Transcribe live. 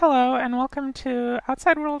Hello, and welcome to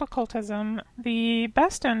Outside World Occultism, the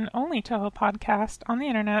best and only Toho podcast on the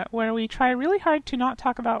internet where we try really hard to not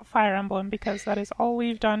talk about Fire Emblem because that is all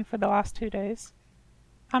we've done for the last 2 days.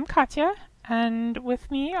 I'm Katya, and with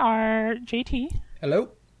me are JT.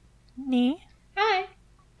 Hello. Nee. Hi.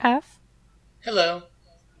 F. Hello.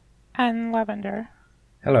 And Lavender.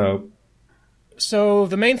 Hello. So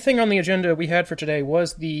the main thing on the agenda we had for today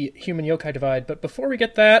was the human yokai divide, but before we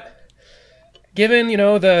get that, given,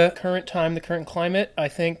 the current time, the current climate, I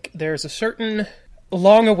think there's a certain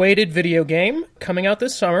long-awaited video game coming out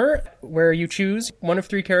this summer where you choose one of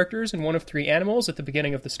 3 characters and one of 3 animals at the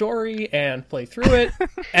beginning of the story and play through it.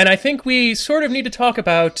 And I think we sort of need to talk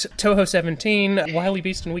about Touhou 17, Wily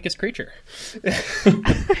Beast and Weakest Creature.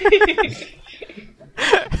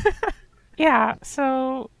 Yeah,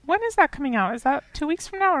 so when is that coming out? Is that 2 weeks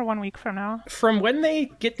from now or 1 week from now? From when they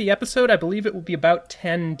get the episode, I believe it will be about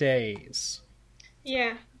 10 days.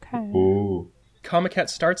 Yeah. Okay. Ooh. Comic-Cat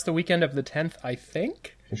starts the weekend of the 10th, I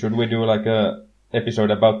think. Should we do like a episode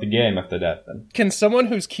about the game after that then? Can someone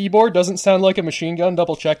whose keyboard doesn't sound like a machine gun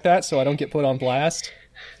double check that so I don't get put on blast?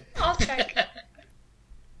 I'll check.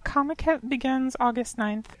 Comic-Cat begins August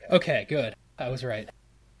 9th. Okay, good. I was right.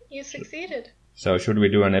 You succeeded. So should we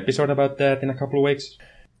do an episode about that in a couple of weeks?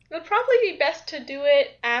 It would probably be best to do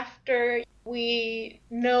it after we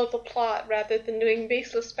know the plot rather than doing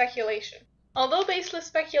baseless speculation. Although baseless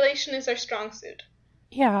speculation is our strong suit.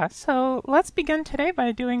 Yeah, so let's begin today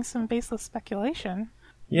by doing some baseless speculation.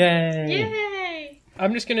 Yay! Yay!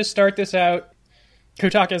 I'm just going to start this out.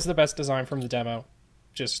 Kutaka is the best design from the demo.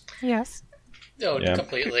 Just... Yes, Oh, Yeah.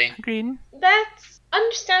 completely. agreed. That's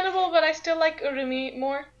understandable, but I still like Urumi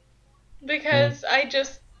more. Because I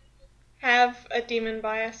just have a demon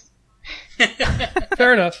bias.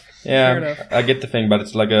 Fair enough. Yeah, Fair enough. I get the thing, but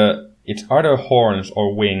it's it's either horns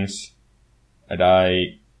or wings, and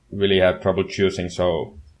I really have trouble choosing,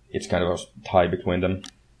 so it's kind of a tie between them.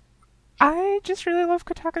 I just really love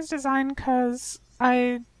Kotaka's design because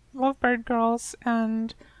I love bird girls,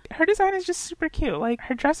 and her design is just super cute. Like,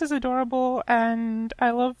 her dress is adorable, and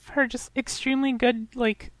I love her just extremely good,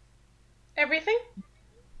 Everything?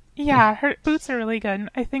 yeah, her boots are really good.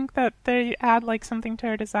 I think that they add, something to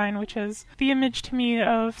her design, which is the image to me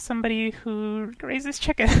of somebody who raises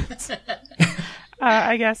chickens.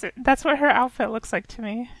 I guess that's what her outfit looks like to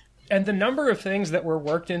me. And the number of things that were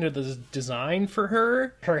worked into the design for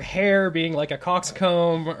her hair being like a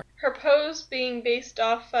coxcomb, Her pose being based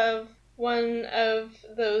off of one of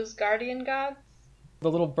those guardian gods.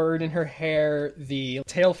 the little bird in her hair, the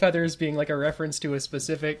tail feathers being like a reference to a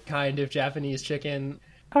specific kind of Japanese chicken.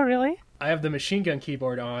 Oh, really? I have the machine gun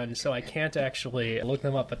keyboard on, so I can't actually look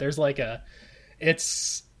them up, but there's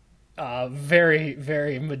it's a very,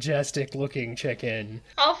 very majestic looking chicken.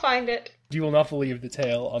 I'll find it. You will not believe the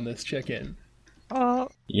tail on this chicken. Well,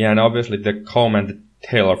 Yeah, and obviously the comb and the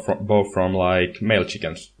tail are both from male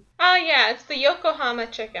chickens. Oh yeah, it's the Yokohama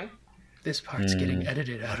chicken. This part's getting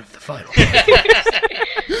edited out of the final.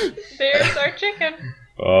 There's our chicken.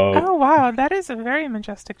 oh wow, that is a very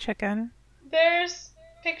majestic chicken. There's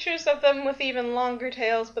pictures of them with even longer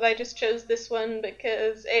tails, but I just chose this one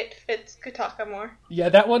because it fits Kutaka more. Yeah,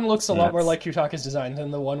 that one looks a lot more Yes. like Kutaka's design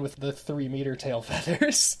than the one with the 3-meter tail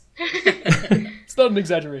feathers. It's not an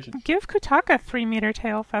exaggeration. Give Kutaka 3-meter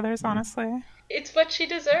tail feathers, honestly. It's what she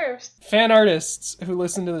deserves. Fan artists who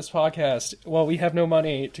listen to this podcast, well, we have no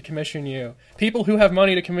money to commission you. People who have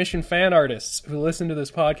money to commission fan artists who listen to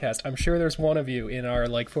this podcast, I'm sure there's one of you in our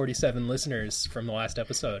 47 listeners from the last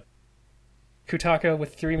episode. Kutaka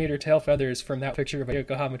with 3-meter tail feathers from that picture of a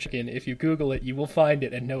Yokohama chicken. If you Google it, you will find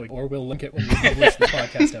it and know it, or we'll link it when we publish the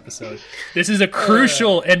podcast episode. This is a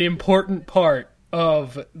crucial and important part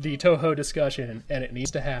of the Toho discussion, and it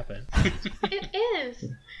needs to happen. It is.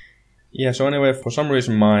 Yeah, so anyway, for some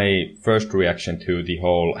reason my first reaction to the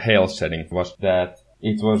whole Hail setting was that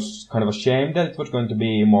it was kind of a shame that it was going to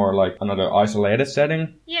be more like another isolated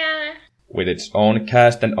setting Yeah. with its own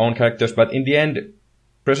cast and own characters, but in the end,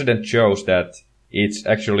 President chose that it's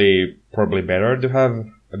actually probably better to have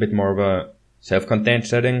a bit more of a self-contained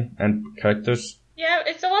setting and characters. Yeah,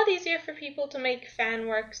 it's a lot easier for people to make fan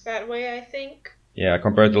works that way, I think. Yeah,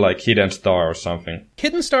 compared to Hidden Star or something.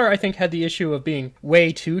 Hidden Star, I think, had the issue of being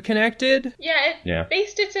way too connected. Yeah, it Yeah.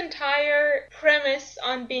 based its entire premise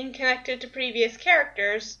on being connected to previous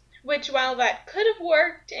characters, which while that could have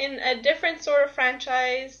worked in a different sort of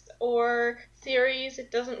franchise or series,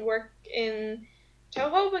 it doesn't work in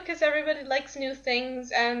Toho because everybody likes new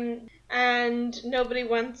things and nobody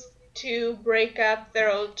wants to break up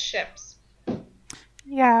their old ships.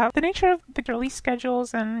 Yeah, the nature of the release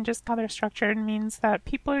schedules and just how they're structured means that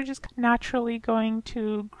people are just naturally going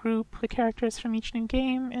to group the characters from each new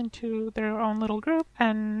game into their own little group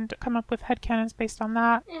and come up with headcanons based on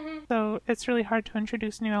that. So it's really hard to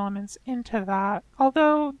introduce new elements into that.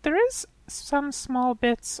 Although there is some small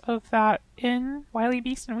bits of that in Wily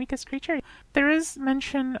Beast and Weakest Creature. There is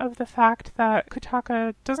mention of the fact that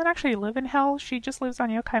Kotaka doesn't actually live in Hell. She just lives on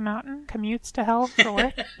Yokai Mountain, commutes to Hell for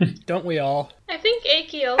work. Don't we all? I think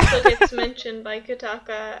Eiki also gets mentioned by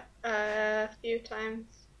Kotaka a few times.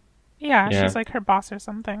 Yeah, Yeah. she's like her boss or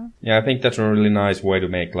something. Yeah, I think that's a really nice way to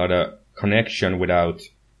make like a connection without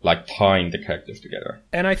like tying the characters together.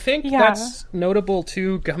 And I think Yeah. that's notable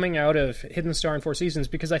too coming out of Hidden Star and Four Seasons,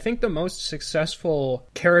 because I think the most successful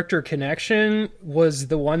character connection was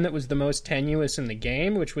the one that was the most tenuous in the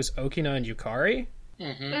game, which was Okina and Yukari.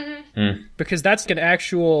 Because that's an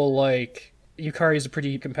actual, like, Yukari is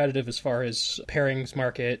pretty competitive as far as pairings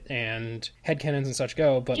market and headcanons and such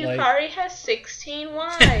go, but like, Yukari has 16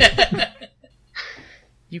 wives.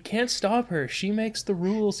 you can't stop her. She makes the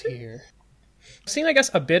rules here. I've seen, I guess,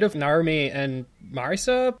 a bit of Narumi and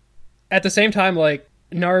Marisa. At the same time, like,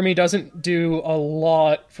 Narumi doesn't do a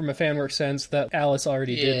lot from a fanwork sense that Alice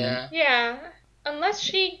already did. Yeah, unless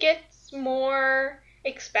she gets more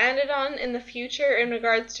expanded on in the future in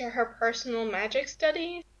regards to her personal magic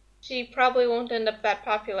studies, she probably won't end up that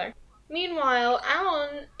popular. Meanwhile,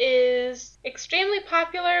 Aon is extremely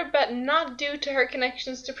popular, but not due to her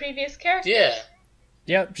connections to previous characters. Yeah.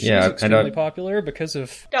 Yep, she's Yeah, and extremely popular because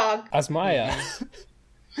of Dog. Asmaya.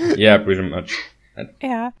 Yeah, pretty much.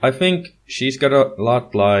 Yeah. I think she's got a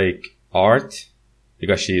lot like art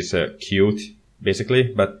because she's cute, basically.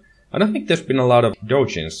 But I don't think there's been a lot of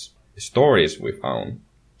Dojin's stories we found.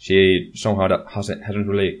 She somehow hasn't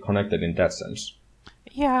really connected in that sense.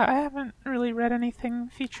 Yeah, I haven't really read anything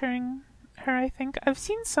featuring her, I think. I've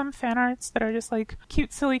seen some fan arts that are just like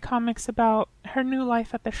cute, silly comics about her new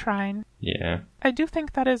life at the shrine. Yeah. I do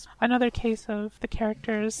think that is another case of the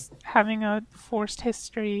characters having a forced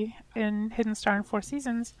history in Hidden Star and Four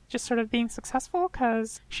Seasons just sort of being successful,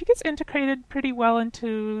 because she gets integrated pretty well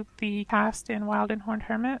into the cast in Wild and Horned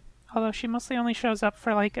Hermit, although she mostly only shows up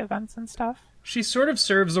for like events and stuff. She sort of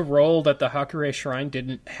serves a role that the Hakure Shrine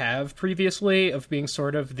didn't have previously, of being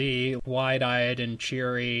sort of the wide-eyed and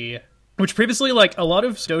cheery, which previously, like, a lot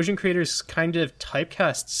of Dojin creators kind of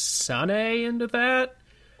typecast Sane into that.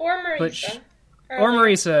 Or Marisa. But or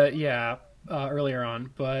Marisa, yeah, earlier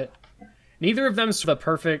on, but neither of them's the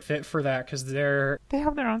perfect fit for that, because They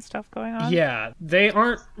have their own stuff going on. yeah, they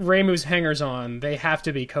aren't Reimu's hangers-on, they have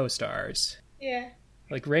to be co-stars. Yeah.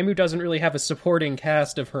 Like, Reimu doesn't really have a supporting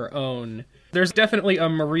cast of her own. There's definitely a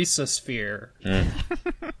Marisa sphere.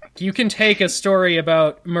 You can take a story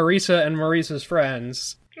about Marisa and Marisa's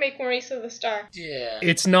friends. Make Marisa the star. Yeah.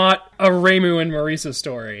 It's not a Reimu and Marisa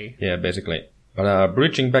story. Yeah, basically. But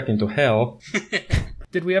bridging back into Hell,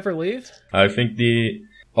 Did we ever leave? I think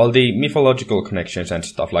all the mythological connections and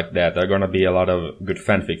stuff like that are gonna be a lot of good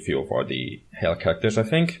fanfic fuel for the Hell characters, I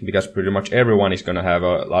think, because pretty much everyone is gonna have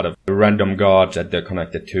a lot of random gods that they're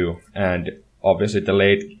connected to, and obviously the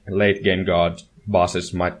late game god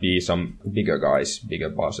bosses might be some bigger guys, bigger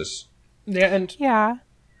bosses. Yeah, and Yeah.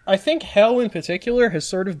 I think Hell in particular has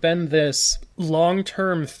sort of been this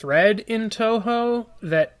long-term thread in Toho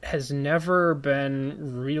that has never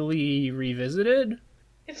been really revisited.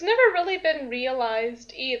 It's never really been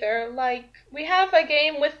realized either. Like, we have a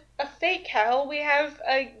game with a fake hell, we have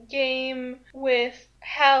a game with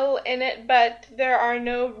hell in it, but there are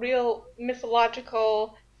no real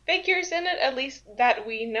mythological figures in it, at least that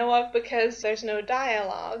we know of, because there's no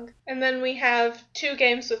dialogue. And then we have 2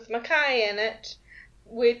 games with Makai in it,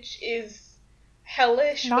 which is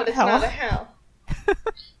hellish, Not but it's hell. not a hell.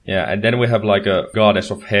 Yeah, and then we have like a goddess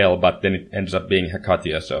of Hell, but then it ends up being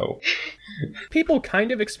Hekatia, so... People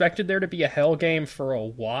kind of expected there to be a Hell game for a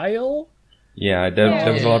while. Yeah,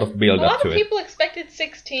 there was a lot of A build up lot to of it. people expected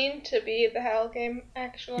 16 to be the hell game,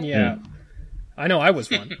 actually. Yeah. I know, I was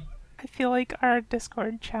one. I feel like our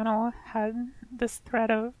Discord channel had this thread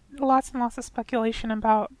of lots and lots of speculation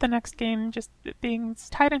about the next game just being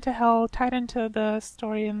tied into Hell, tied into the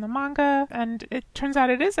story in the manga, and it turns out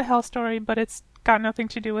it is a Hell story, but it's got nothing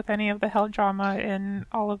to do with any of the Hell drama in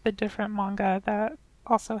all of the different manga that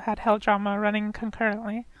also had Hell drama running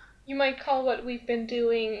concurrently. You might call what we've been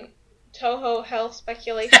doing Toho Hell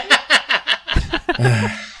speculation.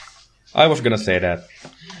 I was gonna say that.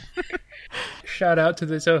 Shout out to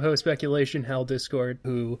the Toho Speculation Hell Discord,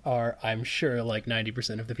 who are, I'm sure, like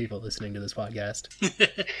 90% of the people listening to this podcast.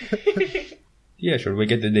 Yeah, should we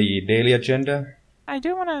get to the daily agenda? I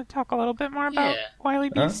do want to talk a little bit more about Wily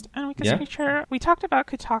Beast and Weakest Creature. We talked about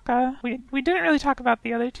Kotaka. We didn't really talk about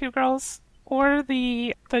the other two girls or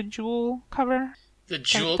the Jewel cover. The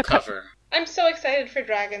Jewel cover. I'm so excited for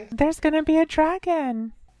dragons. There's gonna be a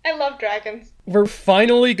dragon. I love dragons. We're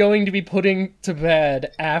finally going to be putting to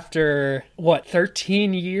bed after,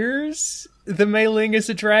 13 years? The Mei Ling is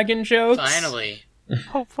a dragon joke? Finally.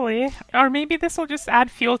 Hopefully. Or maybe this will just add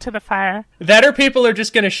fuel to the fire. That or people are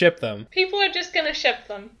just going to ship them. People are just going to ship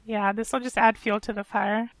them. Yeah, this will just add fuel to the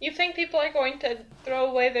fire. You think people are going to throw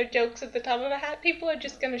away their jokes at the top of a hat? People are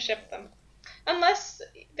just going to ship them. Unless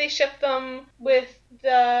they ship them with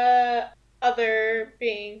the other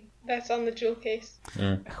being that's on the jewel case.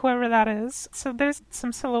 Whoever that is. So there's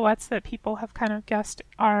some silhouettes that people have kind of guessed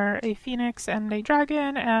are a phoenix and a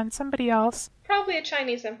dragon and somebody else. Probably a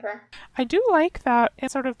Chinese emperor. I do like that in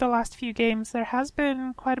sort of the last few games there has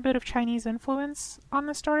been quite a bit of Chinese influence on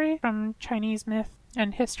the story from Chinese myth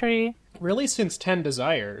and history. Really since 10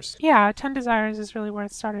 Desires. Yeah, 10 Desires is really where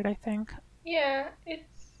it started, I think. Yeah, it's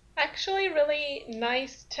actually really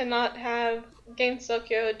nice to not have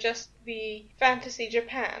Gensokyo just be fantasy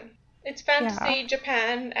Japan. It's fantasy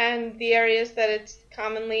Japan and the areas that it's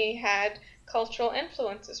commonly had cultural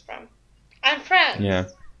influences from. And France. Yeah.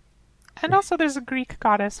 And also there's a Greek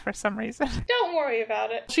goddess for some reason. Don't worry about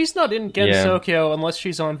it. She's not in Gensokyo unless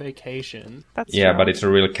she's on vacation. That's Yeah, true. but it's a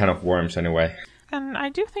real can of worms anyway. And I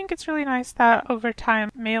do think it's really nice that over time,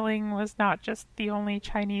 Mei Ling was not just the only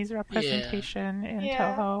Chinese representation in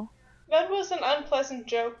Toho. That was an unpleasant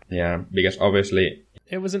joke. Yeah, because obviously...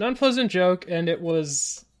 It was an unpleasant joke, and it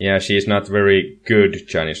was... Yeah, she's not very good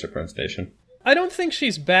Chinese representation. I don't think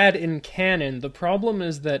she's bad in canon. The problem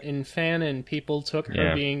is that in fanon, people took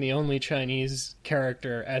her being the only Chinese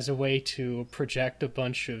character as a way to project a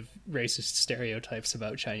bunch of racist stereotypes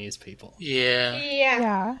about Chinese people.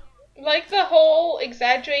 Yeah. Like the whole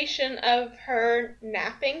exaggeration of her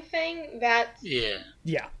napping thing, that's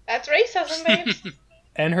racism, babes.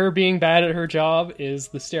 And her being bad at her job is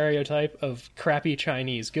the stereotype of crappy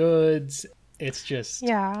Chinese goods. It's just,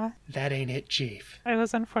 that ain't it, chief. It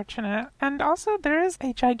was unfortunate. And also, there is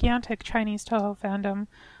a gigantic Chinese Toho fandom,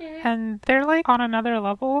 and they're like on another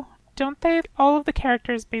level. Don't they? All of the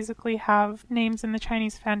characters basically have names in the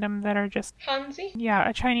Chinese fandom that are just... Kanji? Yeah,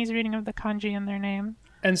 a Chinese reading of the kanji in their name.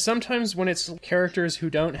 And sometimes when it's characters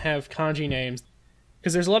who don't have kanji names,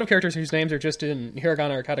 because there's a lot of characters whose names are just in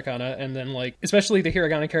hiragana or katakana, and then, like, especially the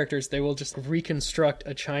hiragana characters, they will just reconstruct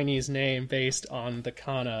a Chinese name based on the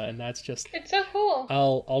kana, and that's just... It's so cool.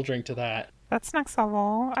 I'll drink to that. That's next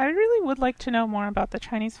level. I really would like to know more about the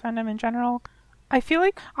Chinese fandom in general. I feel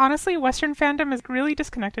like, honestly, Western fandom is really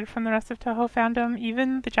disconnected from the rest of Toho fandom,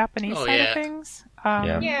 even the Japanese side of things.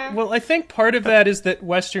 Well, I think part of that is that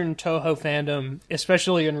Western Toho fandom,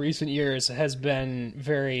 especially in recent years, has been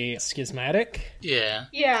very schismatic. Yeah.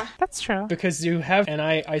 That's true. Because you have, and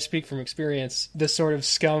I speak from experience, the sort of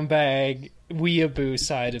scumbag weeaboo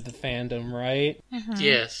side of the fandom, right? Mm-hmm.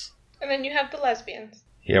 Yes. And then you have the lesbians.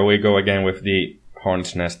 Here we go again with the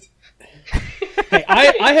hornet's nest. Hey,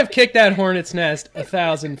 I have kicked that hornet's nest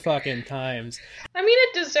 1,000 fucking times. I mean,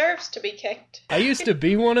 it deserves to be kicked. I used to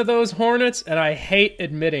be one of those hornets, and I hate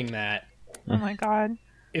admitting that. Oh my god.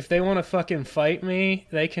 If they want to fucking fight me,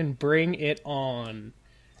 they can bring it on.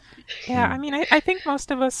 Yeah, I mean, I think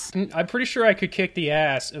most of us... I'm pretty sure I could kick the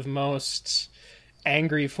ass of most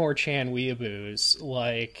angry 4chan weeaboos,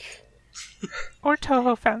 like... Or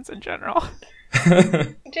Toho fans in general.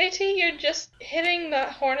 JT, you're just hitting the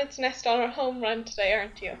hornet's nest on a home run today,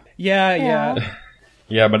 aren't you? Yeah.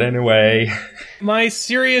 Yeah, but anyway... My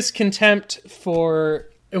serious contempt for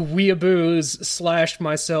weeaboos /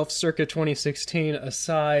 myself circa 2016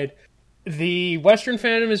 aside, the Western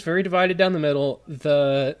fandom is very divided down the middle.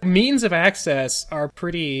 The means of access are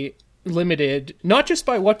pretty limited, not just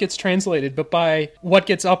by what gets translated, but by what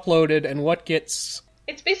gets uploaded and what gets...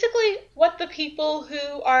 It's basically what the people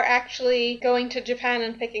who are actually going to Japan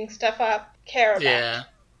and picking stuff up care about.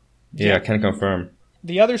 Yeah, I can confirm.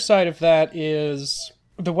 The other side of that is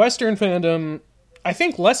the Western fandom, I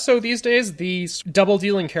think less so these days. The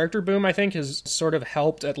double-dealing character boom, I think, has sort of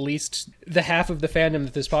helped at least the half of the fandom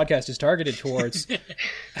that this podcast is targeted towards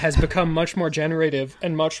has become much more generative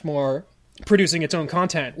and much more producing its own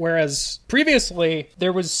content, whereas previously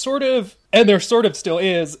there was sort of, and there sort of still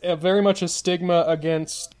is, very much a stigma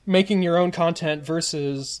against making your own content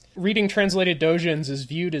versus reading translated doujins is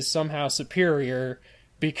viewed as somehow superior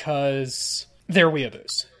because they're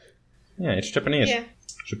weeaboos. Yeah, it's Japanese. Yeah.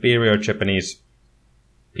 Superior Japanese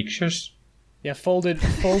pictures. Yeah, folded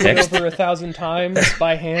over 1,000 times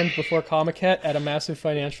by hand before Comiket at a massive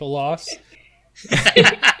financial loss.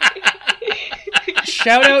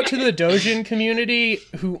 shout out to the Dojin community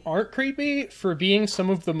who aren't creepy for being some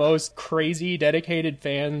of the most crazy dedicated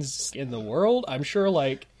fans in the world. I'm sure,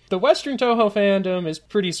 like, the Western Toho fandom is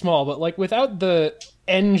pretty small, but, like, without the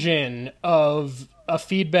engine of a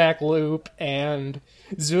feedback loop and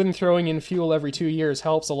Zun throwing in fuel every 2 years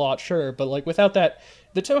helps a lot, sure, but, like, without that,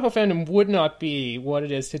 the Toho fandom would not be what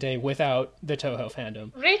it is today without the Toho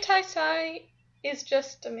fandom. Reitai Sai is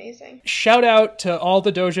just amazing. Shout out to all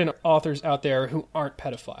the Dojin authors out there who aren't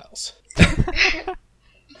pedophiles.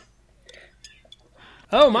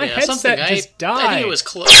 Oh, my headset just died. I think it was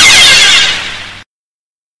close.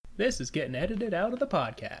 This is getting edited out of the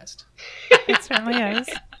podcast. It certainly is.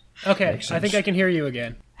 Okay, I think I can hear you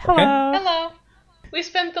again. Hello. Hello. We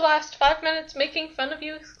spent the last 5 minutes making fun of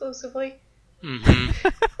you exclusively. Mm-hmm.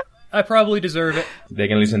 I probably deserve it. They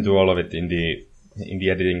can listen to all of it in the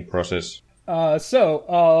editing process.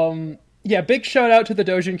 Yeah, big shout out to the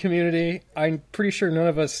Dojin community. I'm pretty sure none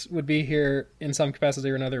of us would be here in some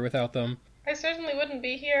capacity or another without them. I certainly wouldn't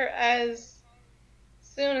be here as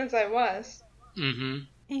soon as I was. Mm-hmm.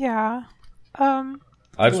 Yeah.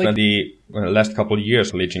 I've spent the last couple of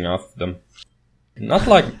years leeching off them. Not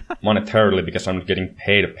like monetarily because I'm not getting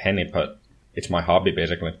paid a penny, but it's my hobby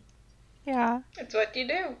basically. Yeah. It's what you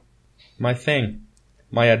do. My thing.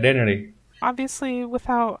 My identity. Obviously,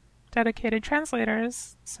 without dedicated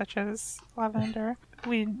translators, such as Lavender,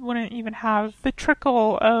 we wouldn't even have the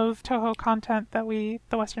trickle of Toho content that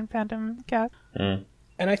the Western fandom get. Mm.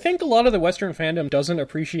 And I think a lot of the Western fandom doesn't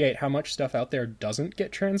appreciate how much stuff out there doesn't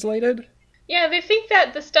get translated. Yeah, they think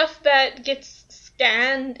that the stuff that gets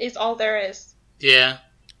scanned is all there is. Yeah.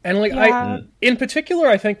 And, like, Yeah. in particular,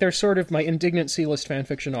 I think there's sort of my indignant C-list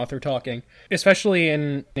fanfiction author talking, especially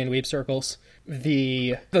in weeb circles,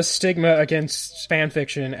 the stigma against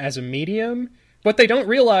fanfiction as a medium. What they don't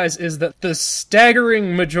realize is that the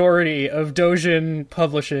staggering majority of Dojin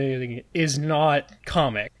publishing is not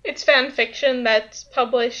comic. It's fan fiction that's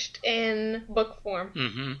published in book form.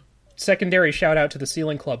 Mm-hmm. Secondary shout out to the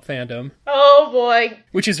Ceiling Club fandom, Oh boy.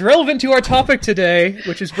 which is relevant to our topic today,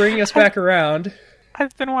 which is bringing us back around.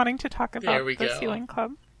 I've been wanting to talk There about we the go. Ceiling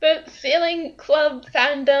Club. The Sailing Club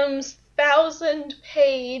fandom's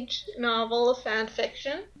 1,000-page novel of fan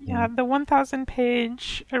fiction. Yeah, the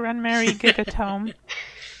 1,000-page Renmeri Gigatome.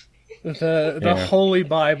 The Yeah. Holy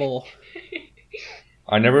Bible.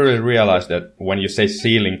 I never really realized that when you say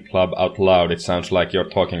ceiling club out loud, it sounds like you're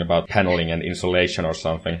talking about paneling and insulation or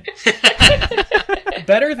something.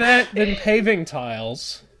 Better that than paving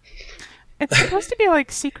tiles. It's supposed to be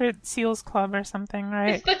like Secret Seals Club or something,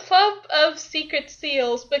 right? It's the Club of Secret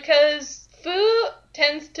Seals because Fu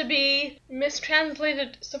tends to be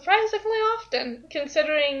mistranslated surprisingly often,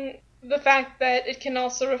 considering the fact that it can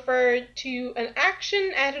also refer to an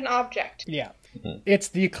action and an object. Yeah. It's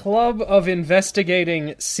the club of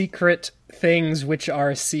investigating secret things which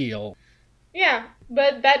are seal. Yeah,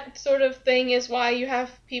 but that sort of thing is why you have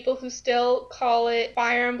people who still call it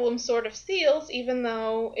Fire Emblem Sword of Seals, even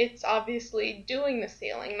though it's obviously doing the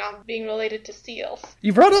sealing, not being related to seals.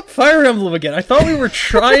 You brought up Fire Emblem again. I thought we were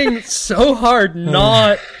trying so hard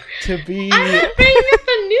not to be... I'm not bringing up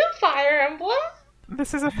a new Fire Emblem!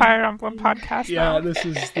 This is a Fire Emblem podcast Yeah, now. this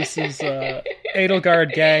is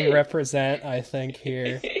Edelgard gang represent, I think,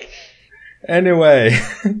 here. Anyway,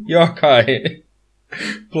 Yokai,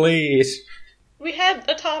 please. We had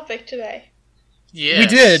a topic today. Yes. We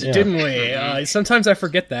did, Yeah. didn't we? Sometimes I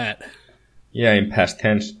forget that. Yeah, in past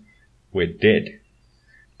tense, we did.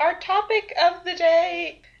 Our topic of the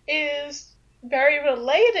day is very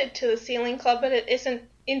related to the Sealing Club, but it isn't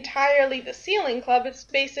entirely the Sealing Club. It's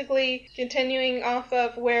basically continuing off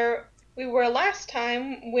of where we were last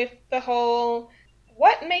time with the whole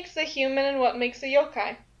what makes a human and what makes a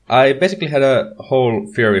yokai. I basically had a whole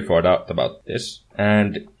theory thought out about this,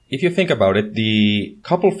 and if you think about it, the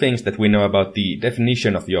couple things that we know about the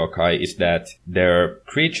definition of yokai is that they're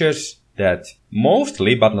creatures that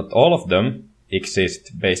mostly, but not all of them,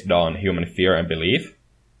 exist based on human fear and belief,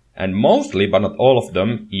 and mostly, but not all of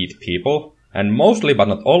them, eat people, and mostly, but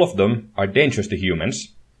not all of them, are dangerous to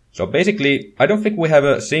humans. So basically, I don't think we have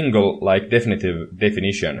a single, definitive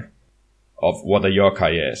definition of what a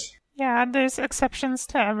yokai is. Yeah, there's exceptions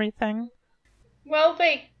to everything. Well,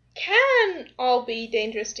 they can all be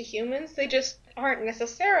dangerous to humans, they just aren't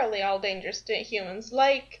necessarily all dangerous to humans.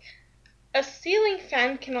 Like, a ceiling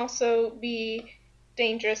fan can also be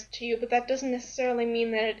dangerous to you, but that doesn't necessarily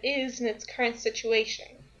mean that it is in its current situation.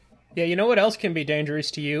 Yeah, you know what else can be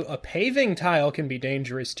dangerous to you? A paving tile can be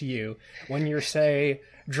dangerous to you when you're, say,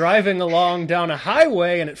 driving along down a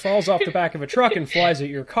highway and it falls off the back of a truck and flies at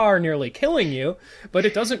your car, nearly killing you, but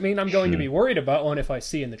it doesn't mean I'm going to be worried about one if I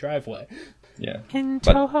see in the driveway. Yeah. In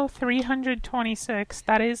But- Toho 326,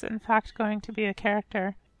 that is in fact going to be a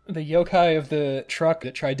character. The yokai of the truck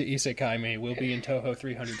that tried to isekai me will be in Toho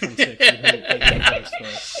 326. You heard it from the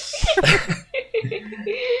first.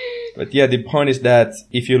 But yeah, the point is that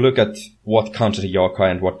if you look at what counts as a yokai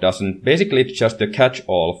and what doesn't, basically it's just a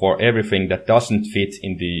catch-all for everything that doesn't fit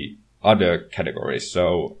in the other categories.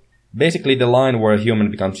 So basically the line where a human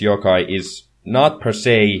becomes yokai is not per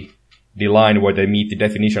se the line where they meet the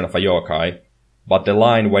definition of a yokai, but the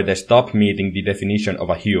line where they stop meeting the definition of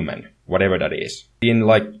a human, whatever that is. In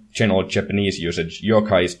like general Japanese usage,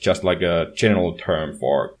 yokai is just like a general term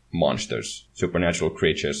for monsters, supernatural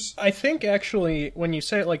creatures. I think actually, when you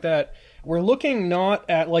say it like that, we're looking not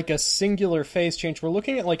at like a singular phase change, we're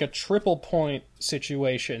looking at like a triple point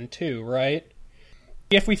situation too, right?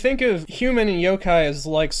 If we think of human and yokai as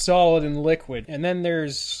like solid and liquid, and then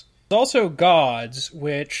there's also gods,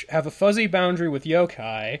 which have a fuzzy boundary with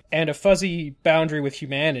yokai and a fuzzy boundary with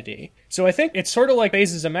humanity. So I think it's sort of like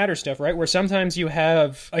phases of matter stuff, right? Where sometimes you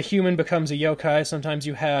have a human becomes a yokai, sometimes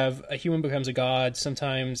you have a human becomes a god,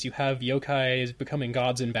 sometimes you have yokais becoming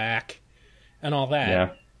gods and back, and all that. Yeah.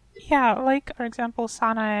 Yeah, like, for example,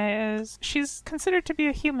 Sanae she's considered to be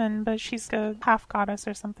a human, but she's a half goddess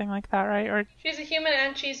or something like that, right? Or She's a human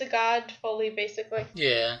and she's a god, fully, basically.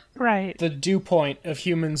 Yeah. right. The dew point of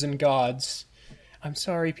humans and gods. I'm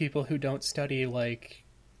sorry, people who don't study, like,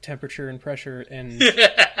 temperature and pressure and,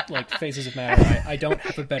 like, phases of matter. I don't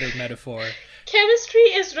have a better metaphor. Chemistry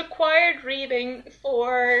is required reading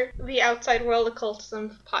for the Outside World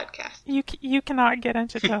Occultism podcast. You cannot get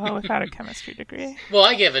into Toho without a chemistry degree. Well,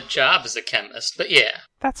 I gave a job as a chemist, but yeah.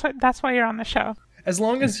 That's why you're on the show. As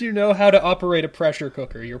long as you know how to operate a pressure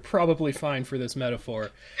cooker, you're probably fine for this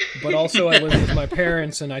metaphor. But also, I live with my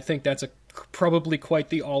parents, and I think that's probably quite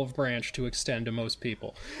the olive branch to extend to most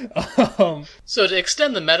people. So to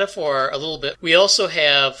extend the metaphor a little bit, we also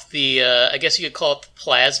have the, I guess you could call it the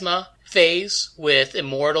plasma phase with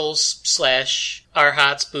immortals /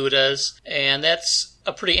 arhats, Buddhas, and that's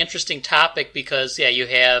a pretty interesting topic because, yeah, you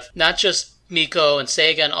have not just Miko and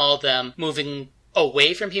Seiga and all of them moving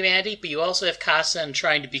away from humanity, but you also have Kasen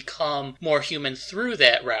trying to become more human through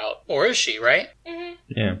that route. Or is she, right? Mm-hmm.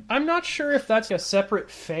 Yeah. I'm not sure if that's a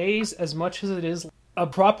separate phase as much as it is a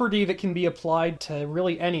property that can be applied to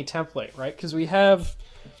really any template, right? Because we have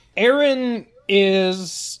Eren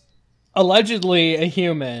is allegedly a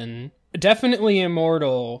human, definitely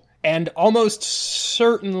immortal, and almost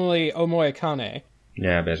certainly Omoikane.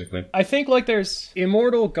 Yeah, basically. I think, like, there's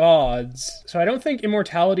immortal gods, so I don't think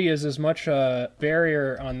immortality is as much a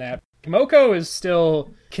barrier on that. Moko is still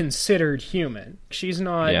considered human. She's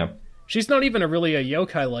not... Yeah. She's not even really a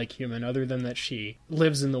yokai-like human, other than that she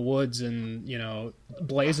lives in the woods and, you know,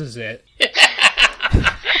 blazes it.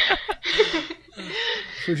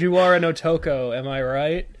 Fujiwara no Toko, am I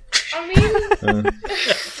right? I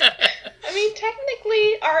mean,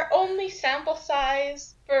 technically, our only sample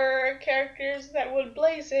size for characters that would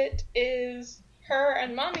blaze it is her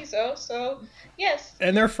and Mamizo, so yes,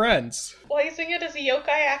 And they're friends. blazing it is a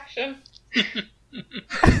yokai action.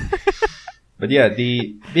 But yeah,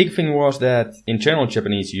 the big thing was that in general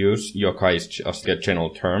Japanese use, yokai is just a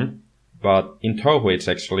general term. But in Toho, it's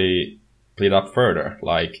actually split up further.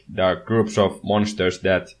 Like, there are groups of monsters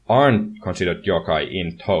that aren't considered yokai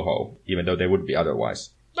in Toho, even though they would be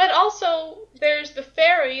otherwise. But also, there's the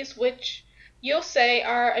fairies, which you'll say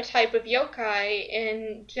are a type of yokai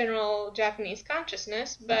in general Japanese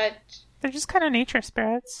consciousness, but They're just kind of nature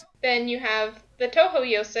spirits. then you have the Toho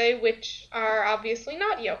Yosei, which are obviously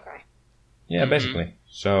not yokai. Yeah, basically.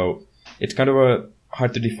 So, it's kind of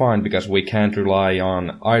hard to define because we can't rely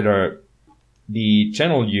on either the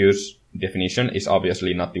general use definition is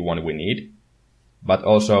obviously not the one we need, but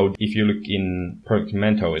also if you look in Perfect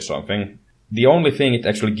Mento or something, the only thing it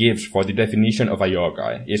actually gives for the definition of a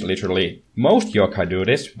yokai is literally most yokai do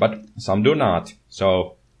this, but some do not.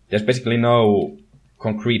 So there's basically no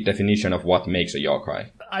concrete definition of what makes a yokai.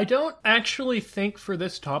 I don't actually think for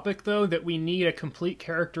this topic, though, that we need a complete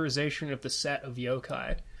characterization of the set of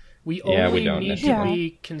yokai. We only don't need to necessarily.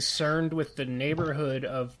 be concerned with the neighborhood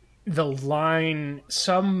of the line,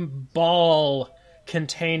 some ball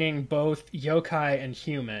containing both yokai and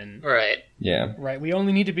human. Right. Yeah. Right, we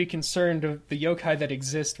only need to be concerned of the yokai that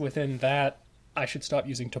exist within that. I should stop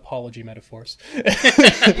using topology metaphors.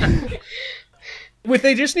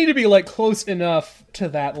 They just need to be, like, close enough to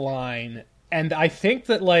that line. And I think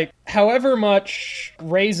that, like, however much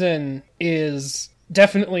Raisin is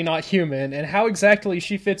definitely not human, and how exactly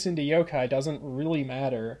she fits into yokai doesn't really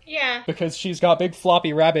matter. Yeah, Because she's got big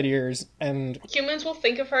floppy rabbit ears, and humans will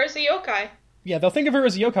think of her as a yokai. yeah, they'll think of her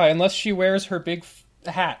as a yokai unless she wears her big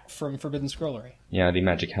hat from Forbidden Scrollery. Yeah, the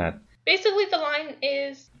magic hat. Basically, the line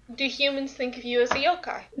is, do humans think of you as a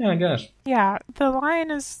yokai? Yeah, I guess. Yeah, the line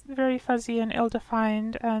is very fuzzy and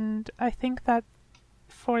ill-defined, and I think that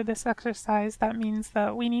for this exercise, that means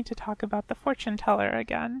that we need to talk about the fortune teller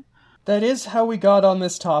again. That is how we got on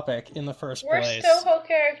this topic in the first place. Worst Toho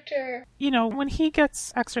character. You know, when he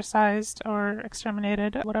gets exorcised or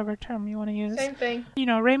exterminated, whatever term you want to use. Same thing. You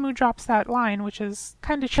know, Reimu drops that line, which is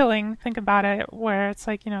kind of chilling, think about it, where it's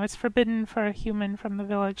like, you know, it's forbidden for a human from the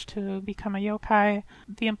village to become a yokai.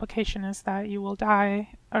 The implication is that you will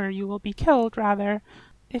die, or you will be killed, rather,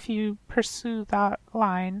 if you pursue that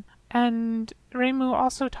line. And Reimu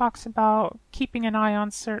also talks about keeping an eye on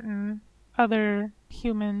certain other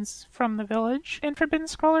humans from the village in Forbidden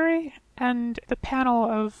Scrollery, and the panel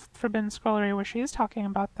of Forbidden Scrollery where she is talking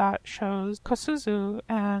about that shows Kosuzu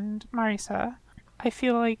and Marisa. I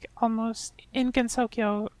feel like almost in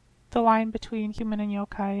Gensokyo, the line between human and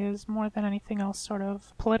yokai is more than anything else sort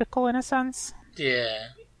of political in a sense. Yeah.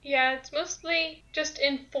 Yeah, it's mostly just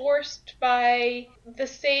enforced by the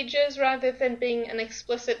sages rather than being an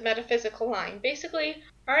explicit metaphysical line. Basically,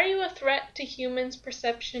 are you a threat to humans'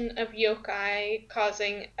 perception of yokai,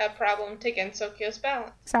 causing a problem to Gensokyo's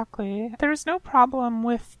balance? Exactly. There is no problem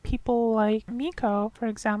with people like Miko, for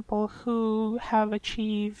example, who have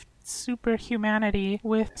achieved superhumanity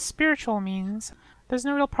with spiritual means. There's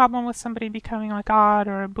no real problem with somebody becoming like God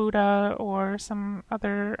or a Buddha or some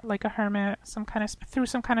other, like a hermit, through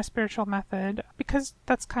some kind of spiritual method, because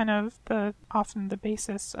that's kind of often the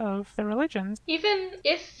basis of the religions. Even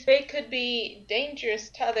if they could be dangerous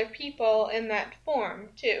to other people in that form,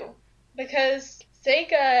 too. Because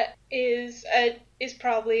Seiga is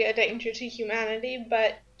probably a danger to humanity,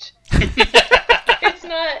 but it's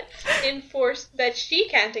not enforced that she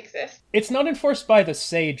can't exist. It's not enforced by the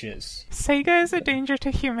sages. Seiga is a danger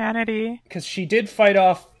to humanity. Because she did fight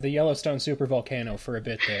off the Yellowstone supervolcano for a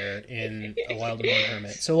bit there in A Wild and One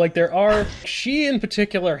Hermit. So, she in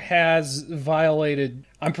particular has violated,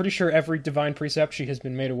 I'm pretty sure, every divine precept she has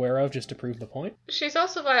been made aware of just to prove the point. She's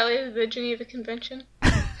also violated the Geneva Convention.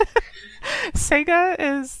 Seiga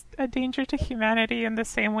is a danger to humanity in the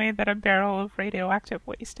same way that a barrel of radioactive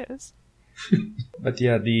waste is. But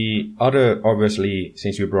yeah, the other, obviously,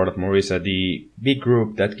 since we brought up Marisa, the big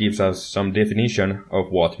group that gives us some definition of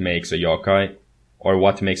what makes a yokai, or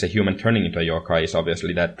what makes a human turning into a yokai, is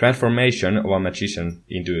obviously that transformation of a magician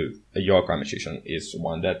into a yokai magician is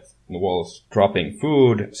one that involves dropping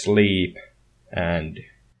food, sleep, and...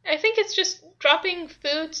 I think it's just dropping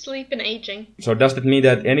food, sleep, and aging. So does that mean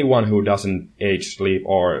that anyone who doesn't age, sleep,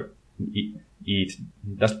 or eat,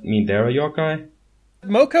 does it mean they're a yokai?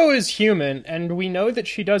 Moko is human, and we know that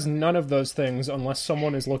she does none of those things unless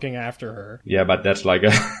someone is looking after her. Yeah, but that's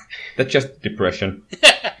that's just depression.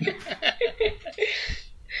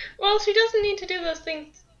 Well, she doesn't need to do those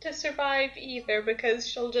things to survive either, because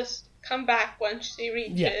she'll just come back once she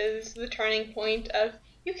reaches the turning point of,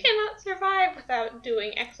 you cannot survive without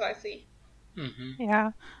doing XYZ. Mm-hmm.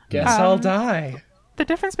 Yeah. Guess I'll die. The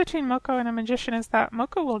difference between Moko and a magician is that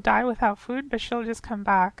Moko will die without food, but she'll just come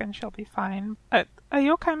back and she'll be fine. A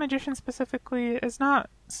yokai magician specifically is not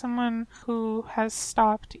someone who has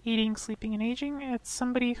stopped eating, sleeping, and aging. It's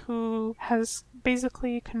somebody who has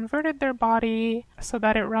basically converted their body so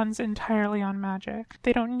that it runs entirely on magic.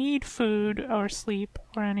 They don't need food or sleep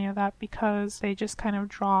or any of that because they just kind of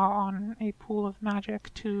draw on a pool of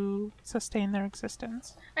magic to sustain their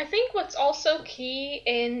existence. I think what's also key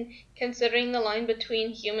in considering the line between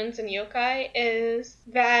humans and yokai is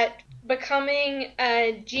that becoming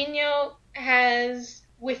a Jinyo has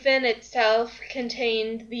within itself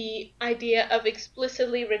contained the idea of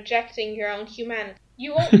explicitly rejecting your own humanity.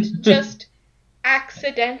 You won't just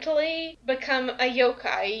accidentally become a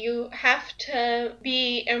yokai. You have to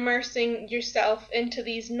be immersing yourself into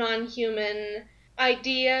these non-human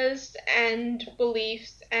ideas and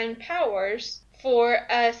beliefs and powers for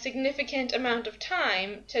a significant amount of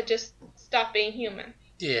time to just stop being human.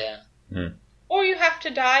 Yeah. Mm. Or you have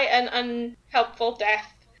to die an unhelpful death.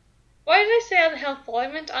 Why did I say unhelpful? I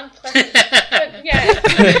meant unpleasant. But yeah.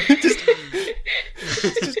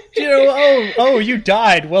 You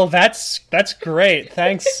died. Well, that's great.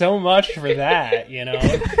 Thanks so much for that,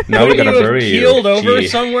 Now we gotta bury you. Keeled over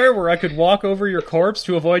somewhere where I could walk over your corpse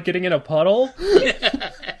to avoid getting in a puddle?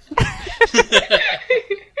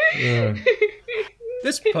 Yeah.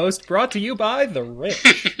 This post brought to you by The Rich.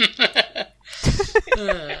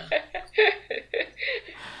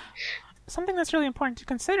 Something that's really important to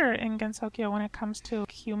consider in Gensokyo when it comes to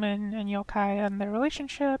human and yokai and their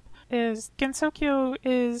relationship is Gensokyo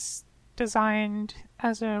is designed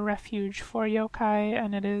as a refuge for yokai,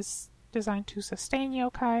 and it is designed to sustain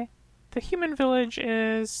yokai. The human village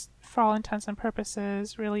is, for all intents and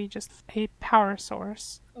purposes, really just a power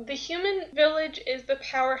source. The human village is the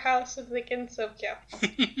powerhouse of the Gensokyo.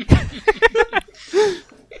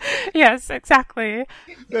 Yes, exactly.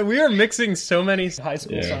 We are mixing so many high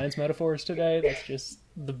school science metaphors today. That's just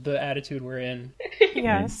the attitude we're in.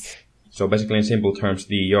 Yes. So basically, in simple terms,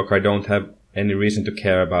 the yokai don't have any reason to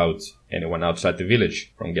care about anyone outside the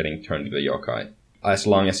village from getting turned into a yokai, as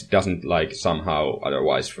long as it doesn't, like, somehow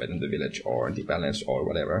otherwise threaten the village or the balance or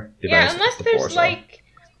whatever. Yeah, unless there's, like,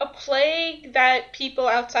 a plague that people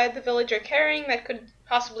outside the village are carrying that could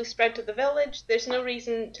possibly spread to the village, there's no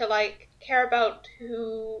reason to, like, care about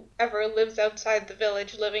whoever lives outside the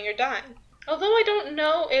village, living or dying. Although I don't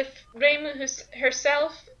know if Reimu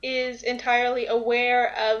herself is entirely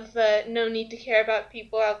aware of the no need to care about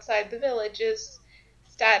people outside the village's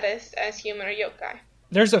status as human or yokai.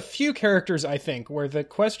 There's a few characters, I think, where the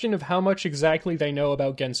question of how much exactly they know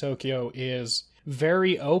about Gensokyo is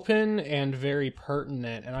very open and very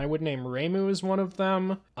pertinent, and I would name Reimu as one of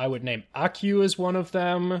them. I would name Akyu as one of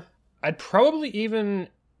them. I'd probably even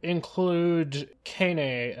include Kane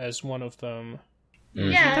as one of them.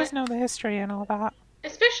 Yeah. She does know the history and all that.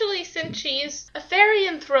 Especially since she's a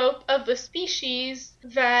therianthrope of the species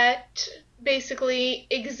that basically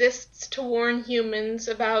exists to warn humans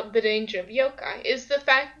about the danger of yokai. Is the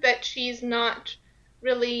fact that she's not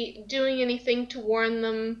really doing anything to warn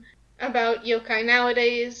them about yokai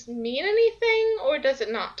nowadays mean anything, or does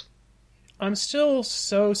it not? I'm still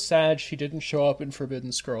so sad she didn't show up in Forbidden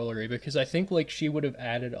Scrollery, because I think, like, she would have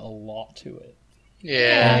added a lot to it.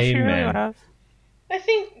 Yeah. She really would have. I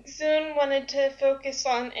think Zune wanted to focus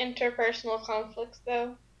on interpersonal conflicts,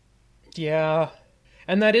 though. Yeah,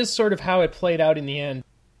 and that is sort of how it played out in the end.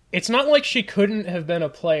 It's not like she couldn't have been a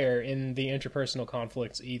player in the interpersonal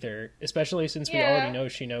conflicts either, especially since we already know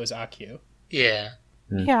she knows Akyu. Yeah.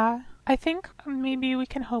 Yeah, I think maybe we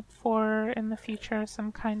can hope for, in the future,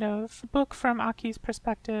 some kind of book from Aki's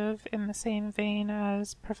perspective in the same vein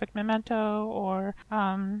as Perfect Memento or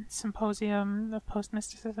Symposium of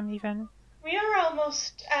Post-Mysticism even. We are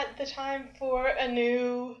almost at the time for a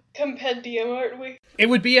new compendium, aren't we? It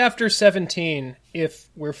would be after 17 if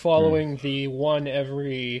we're following the one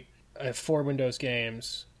every 4 Windows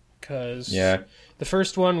games, because the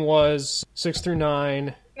first one was 6 through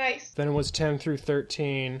 9, Nice. then it was 10 through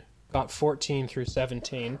 13, about 14 through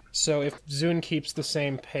 17. So if Zune keeps the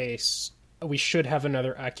same pace, we should have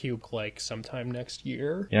another Akyu like sometime next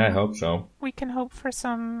year. Yeah, I hope so. We can hope for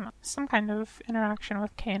some kind of interaction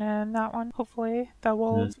with Kana in that one, hopefully, that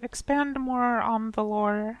will expand more on the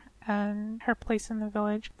lore and her place in the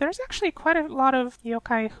village. There's actually quite a lot of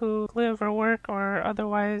yokai who live or work or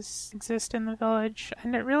otherwise exist in the village,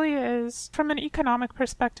 and it really is, from an economic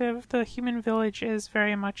perspective, the human village is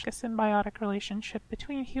very much a symbiotic relationship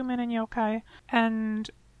between human and yokai,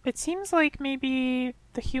 and it seems like maybe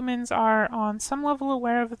the humans are on some level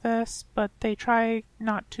aware of this, but they try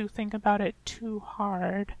not to think about it too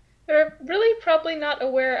hard. They're really probably not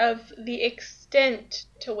aware of the extent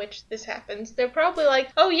to which this happens. They're probably like,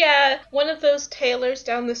 oh yeah, one of those tailors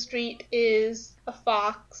down the street is a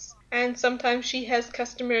fox, and sometimes she has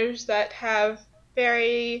customers that have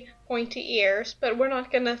very pointy ears, but we're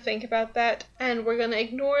not going to think about that, and we're going to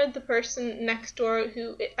ignore the person next door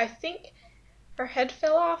who, I think, her head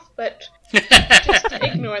fell off, but just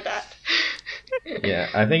ignore that. Yeah,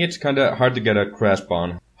 I think it's kind of hard to get a grasp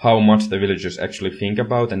on how much the villagers actually think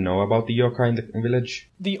about and know about the yokai in the village.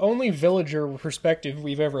 The only villager perspective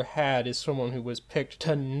we've ever had is someone who was picked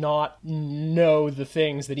to not know the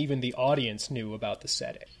things that even the audience knew about the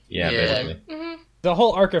setting. Yeah. Basically. Mm-hmm. The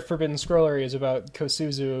whole arc of Forbidden Scrollery is about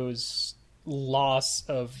Kosuzu's loss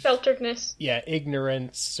of Shelteredness. Yeah,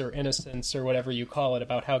 ignorance or innocence or whatever you call it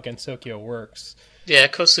about how Gensokyo works. Yeah,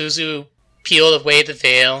 Kosuzu peeled away the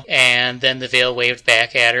veil, and then the veil waved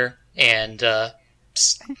back at her, and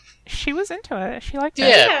she was into it. She liked it.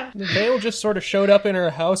 Yeah. The veil just sort of showed up in her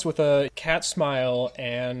house with a cat smile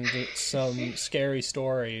and some scary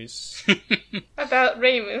stories. About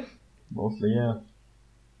Reimu. Mostly, yeah.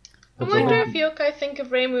 I wonder if yokai think of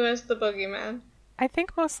Reimu as the boogeyman. I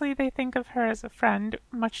think mostly they think of her as a friend,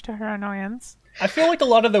 much to her annoyance. I feel like a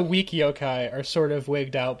lot of the weak yokai are sort of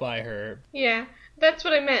wigged out by her. Yeah, that's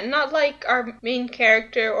what I meant. Not like our main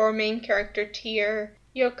character or main character tier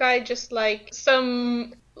yokai, just like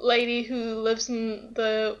some lady who lives in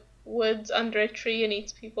the woods under a tree and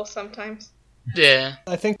eats people sometimes. Yeah.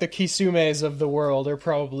 I think the Kisumes of the world are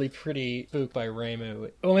probably pretty spooked by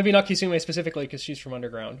Reimu. Well, maybe not Kisume specifically because she's from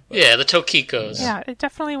underground. But Yeah, the Tokikos. Yeah, it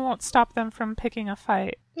definitely won't stop them from picking a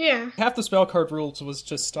fight. Yeah. half the spell card rules was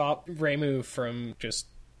to stop Reimu from just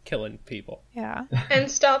killing people. Yeah. And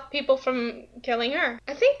stop people from killing her.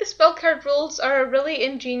 I think the spell card rules are a really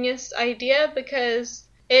ingenious idea because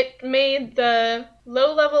it made the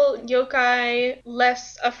low-level yokai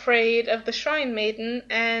less afraid of the Shrine Maiden,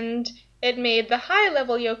 and it made the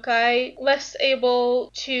high-level yokai less able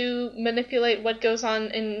to manipulate what goes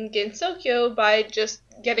on in Gensokyo by just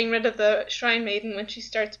getting rid of the Shrine Maiden when she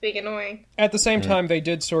starts being annoying. At the same time, they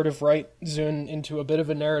did sort of write Zun into a bit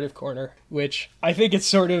of a narrative corner, which I think it's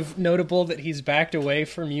sort of notable that he's backed away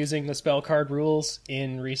from using the spell card rules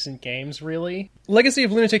in recent games, really. Legacy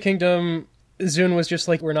of Lunatic Kingdom, Zun was just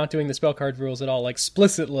like, we're not doing the spell card rules at all, like,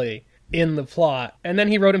 explicitly in the plot. And then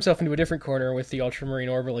he wrote himself into a different corner with the Ultramarine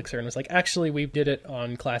Orb Elixir and was like, actually, we did it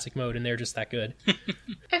on classic mode and they're just that good.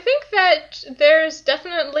 I think that there's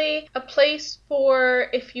definitely a place for,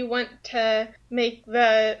 if you want to make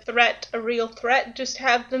the threat a real threat, just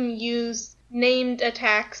have them use named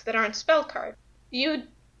attacks that aren't spell card. You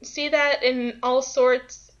see that in all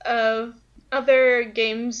sorts of other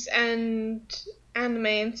games and anime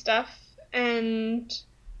and stuff, and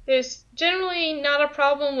there's generally not a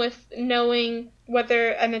problem with knowing whether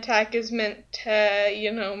an attack is meant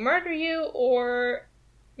to, murder you or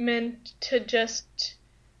meant to just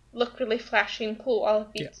look really flashy and cool while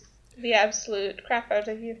it beats the absolute crap out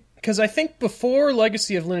of you. Because I think before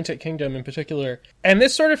Legacy of Lunatic Kingdom in particular, and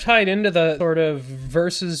this sort of tied into the sort of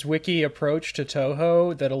versus wiki approach to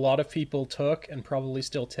Toho that a lot of people took and probably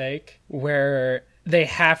still take, where they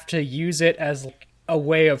have to use it as a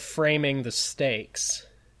way of framing the stakes.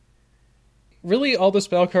 Really, all the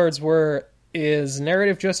spell cards is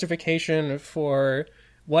narrative justification for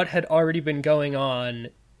what had already been going on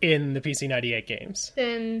in the PC-98 games.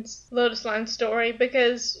 In Lotus Line Story,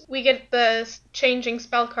 because we get the changing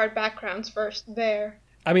spell card backgrounds first there.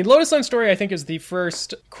 I mean, Lotus Line Story, I think, is the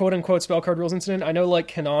first quote-unquote spell card rules incident. I know,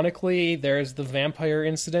 canonically, there's the vampire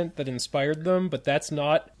incident that inspired them, but that's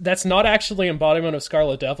not actually embodiment of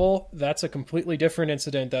Scarlet Devil. That's a completely different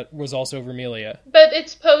incident that was also Vermelia. But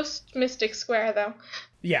it's post-Mystic Square, though.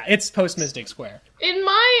 Yeah, it's post-Mystic Square. In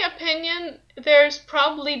my opinion, there's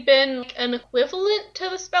probably been an equivalent to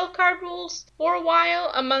the spell card rules for a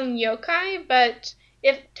while among yokai, but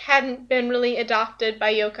it hadn't been really adopted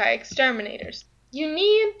by yokai exterminators. You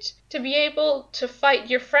need to be able to fight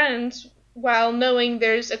your friends while knowing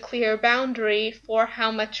there's a clear boundary for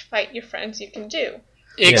how much fight your friends you can do.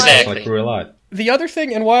 Exactly. Like real life. The other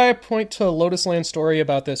thing, and why I point to Lotus Land Story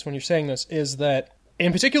about this when you're saying this, is that,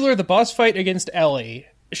 in particular, the boss fight against Ellie,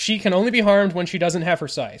 she can only be harmed when she doesn't have her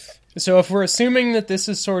scythe. So if we're assuming that this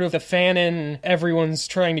is sort of the fanon, everyone's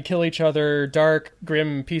trying to kill each other, dark,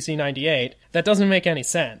 grim PC-98, that doesn't make any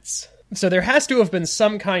sense. So there has to have been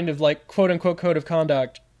some kind of, quote-unquote code of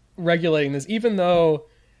conduct regulating this, even though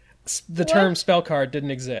the term spell card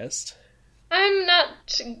didn't exist. I'm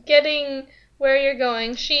not getting where you're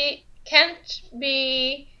going. She can't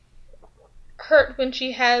be hurt when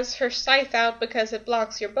she has her scythe out because it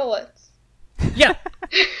blocks your bullets. Yeah.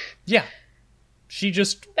 Yeah. She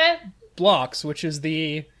just blocks, which is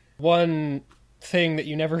the one thing that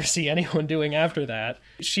you never see anyone doing after that.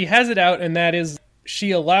 She has it out, and that is...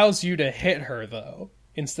 She allows you to hit her, though,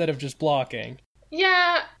 instead of just blocking.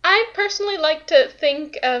 Yeah, I personally like to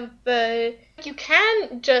think of you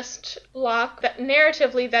can just block, but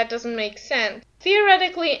narratively that doesn't make sense.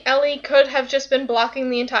 Theoretically, Ellie could have just been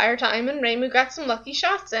blocking the entire time and Reimu got some lucky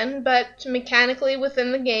shots in, but mechanically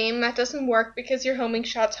within the game that doesn't work because you're homing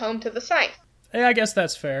shots home to the scythe. Yeah, I guess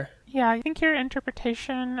that's fair. Yeah, I think your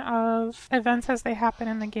interpretation of events as they happen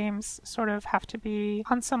in the games sort of have to be,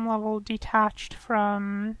 on some level, detached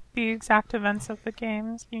from the exact events of the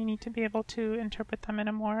games. You need to be able to interpret them in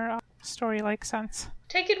a more story-like sense.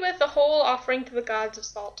 Take it with the whole offering to the gods of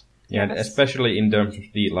salt. Yeah, Yes. and especially in terms of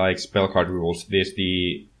the spell card rules, there's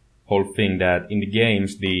the whole thing that in the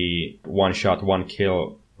games the one shot, one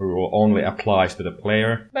kill rule only applies to the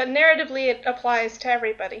player. But narratively it applies to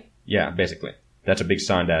everybody. Yeah, basically. That's a big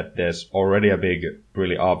sign that there's already a big,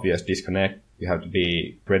 really obvious disconnect. You have to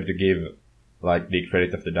be ready to give, the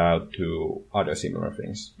credit of the doubt to other similar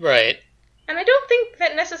things. Right. And I don't think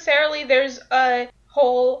that necessarily there's a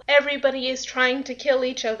whole everybody is trying to kill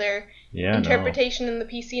each other interpretation in the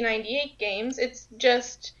PC-98 games. It's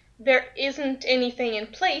just there isn't anything in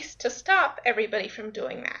place to stop everybody from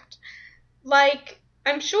doing that.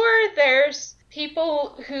 I'm sure there's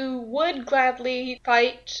people who would gladly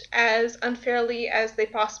fight as unfairly as they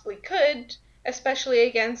possibly could, especially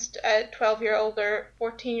against a 12-year-old or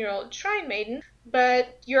 14-year-old Shrine Maiden,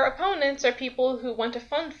 but your opponents are people who want a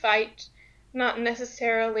fun fight, not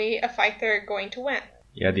necessarily a fight they're going to win.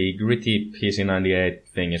 Yeah, the gritty PC-98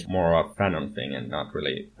 thing is more a fanon thing and not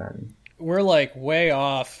really fan. we're like way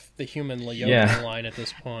off the human yokai Yeah. line at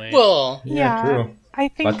this point. Well, Yeah, true. I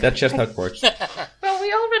think. But that's just how it works. Well,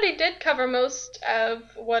 we already did cover most of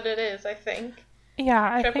what it is, I think.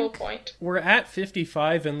 Yeah, I Triple think. point. We're at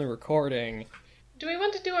 55 in the recording. Do we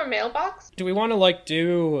want to do our mailbox? Do we want to like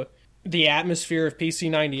do the atmosphere of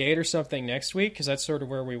PC98 or something next week? Because that's sort of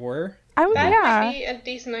where we were. I would. That Yeah. might be a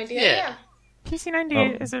decent idea, Yeah. yeah.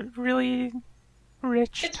 PC98 Oh. is a really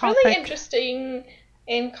rich It's topic. really interesting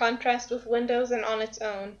in contrast with Windows and on its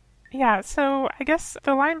own. Yeah, so I guess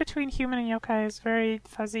the line between human and yokai is very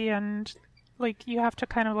fuzzy, and like you have to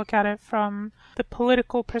kind of look at it from the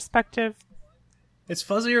political perspective. It's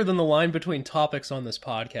fuzzier than the line between topics on this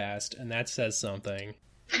podcast, and that says something.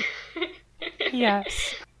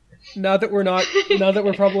 Yes. Now that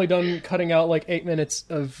we're probably done cutting out like 8 minutes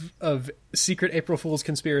of secret April Fool's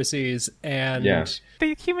conspiracies, and Yeah.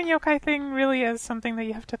 The human yokai thing really is something that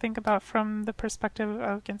you have to think about from the perspective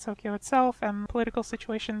of Gensokyo itself and the political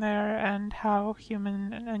situation there and how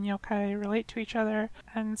human and yokai relate to each other.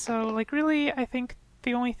 And so, like, really, I think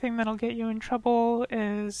the only thing that'll get you in trouble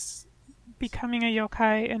is becoming a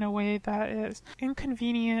yokai in a way that is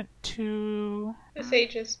inconvenient to The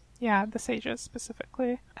sages. the sages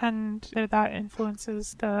specifically. And that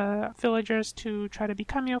influences the villagers to try to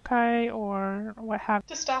become yokai or what have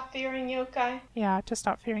To stop fearing yokai. to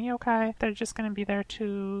stop fearing yokai. They're just going to be there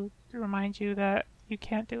to remind you that you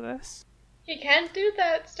can't do this. You can't do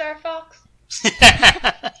that, Star Fox.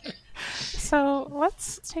 So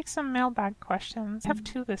let's take some mailbag questions. I have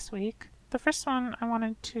two this week. The first one I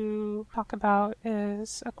wanted to talk about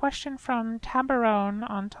is a question from Tabarone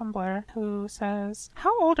on Tumblr, who says,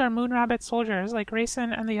 how old are moon rabbit soldiers like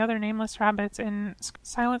Raisin and the other nameless rabbits in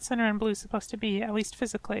Silent Sinner and Blue supposed to be, at least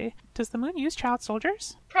physically? Does the moon use child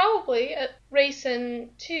soldiers? Probably.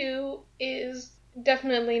 Raisin 2 is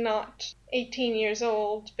definitely not 18 years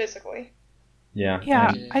old physically. Yeah.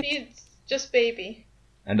 Yeah, And, She's just baby.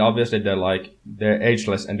 and obviously they're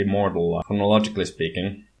ageless and immortal, chronologically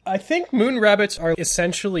speaking. I think moon rabbits are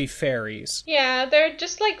essentially fairies. Yeah, they're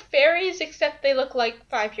just like fairies, except they look like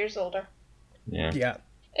 5 years older. Yeah. Yeah.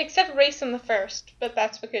 Except Raisin the First, but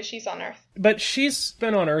that's because she's on Earth. But she's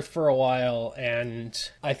been on Earth for a while, and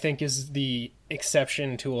I think is the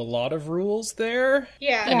exception to a lot of rules there.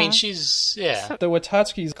 Yeah. I mean, she's, yeah. The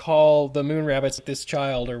Watatskis call the moon rabbits this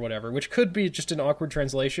child or whatever, which could be just an awkward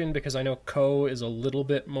translation because I know Ko is a little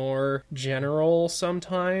bit more general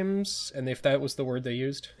sometimes, and if that was the word they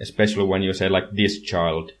used. Especially when you say like this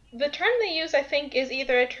child. The term they use, I think, is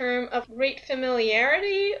either a term of great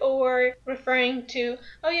familiarity or referring to,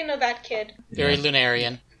 oh, you know, that kid. Very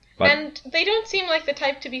Lunarian. But And they don't seem like the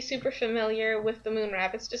type to be super familiar with the moon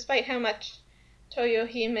rabbits, despite how much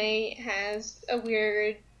Toyohime has a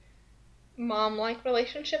weird mom-like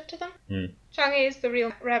relationship to them. Change is the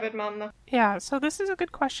real rabbit mom, though. Yeah, so this is a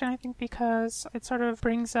good question, I think, because it sort of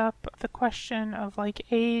brings up the question of, like,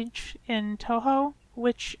 age in Toho,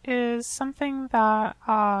 which is something that,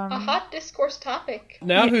 A hot discourse topic.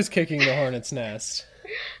 Now who's kicking the hornet's nest?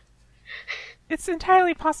 it's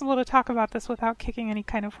entirely possible to talk about this without kicking any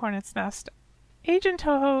kind of hornet's nest. Age in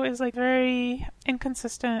Toho is, like, very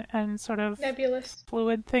inconsistent and sort of Nebulous.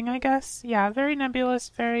 fluid thing, I guess. Yeah, very nebulous,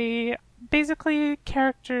 very... Basically,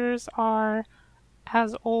 characters are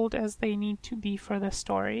as old as they need to be for the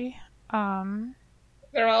story.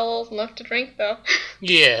 They're all old enough to drink, though.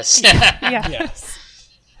 Yes. Yes.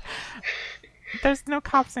 There's no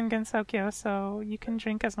cops in Gensokyo, so you can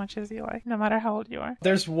drink as much as you like, no matter how old you are.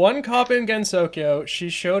 There's one cop in Gensokyo. She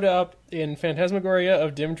showed up in Phantasmagoria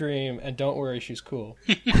of Dim Dream, and don't worry, she's cool.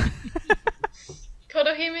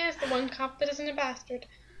 Kodohime is the one cop that isn't a bastard.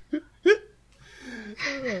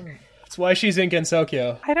 That's why she's in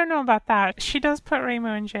Gensokyo. I don't know about that. She does put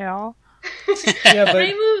Reimu in jail. Yeah, but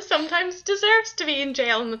Reimu sometimes deserves to be in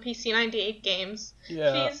jail in the PC98 games.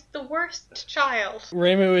 yeah. She's the worst child.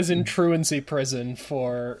 Reimu is in truancy prison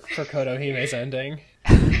for Kodohime's ending.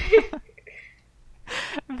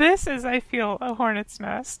 This is, I feel, a hornet's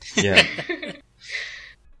nest. yeah.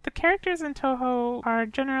 The characters in Toho are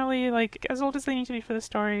generally, like, as old as they need to be for the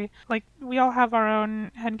story. Like, we all have our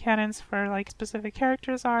own headcanons for, like, specific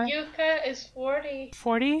characters are. Yuka is 40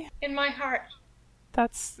 40? in my heart.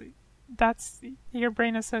 That's... Your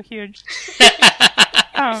brain is so huge.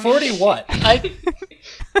 40 what?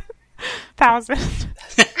 1,000.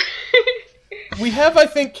 We have, I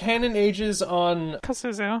think, canon ages on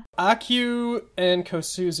Kosuzu. Akyu and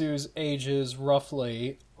Kosuzu's ages,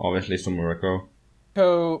 roughly. Obviously Sumurako.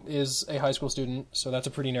 Ko is a high school student, so that's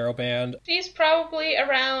a pretty narrow band. She's probably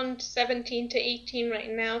around 17 to 18 right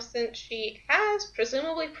now, since she has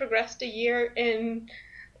presumably progressed a year in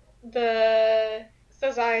the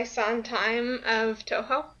Sazae Sondheim of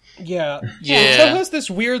Toho. Yeah. Yeah. Toho's this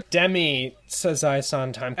weird demi-Sazae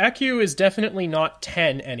Sondheim. Aku is definitely not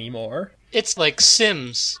 10 anymore. It's like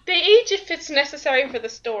Sims. They age if it's necessary for the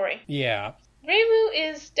story. Yeah. Reimu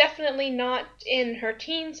is definitely not in her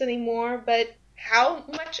teens anymore, but how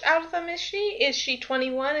much out of them is she? Is she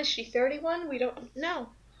 21? Is she 31? We don't know.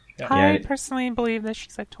 I personally believe that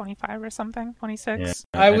she's like 25 or something, 26.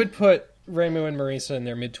 Yeah. I would put Reimu and Marisa in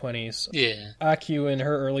their mid-20s. Yeah. Aku in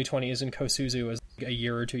her early 20s, and Kosuzu is a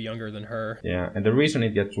year or two younger than her. Yeah, and the reason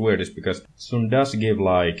it gets weird is because Sun does give,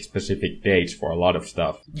 like, specific dates for a lot of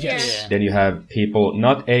stuff. Yes. Yeah. Then you have people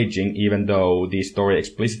not aging, even though the story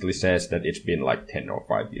explicitly says that it's been, like, 10 or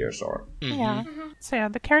 5 years or... Yeah. So yeah,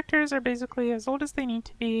 the characters are basically as old as they need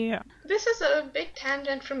to be. This is a big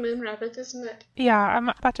tangent from Moon Rabbit, isn't it? Yeah, I'm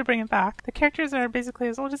about to bring it back. The characters are basically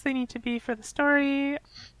as old as they need to be for the story.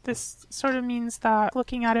 This sort of means that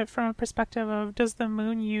looking at it from a perspective of, does the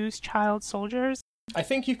moon use child soldiers? I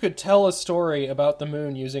think you could tell a story about the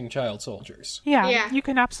moon using child soldiers. Yeah, you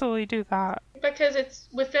can absolutely do that. Because it's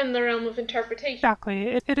within the realm of interpretation. Exactly.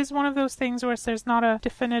 It is one of those things where there's not a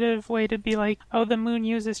definitive way to be like, oh, the moon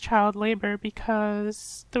uses child labor,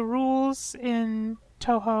 because the rules in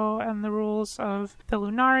Toho and the rules of the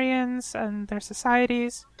Lunarians and their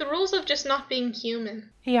societies. The rules of just not being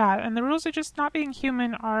human. Yeah, and the rules of just not being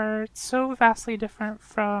human are so vastly different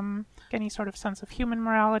from any sort of sense of human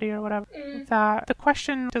morality or whatever, that the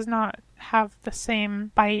question does not have the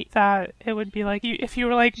same bite that it would be like if you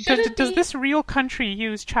were like, does this real country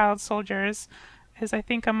use child soldiers? Is, I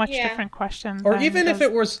think, a much different question. Or even if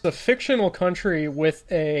it was a fictional country with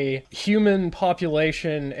a human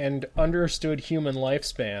population and understood human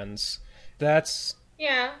lifespans, that's...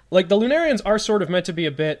 Yeah. Like, the Lunarians are sort of meant to be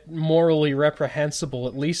a bit morally reprehensible,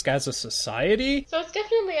 at least as a society. So it's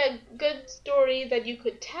definitely a good story that you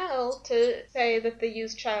could tell to say that they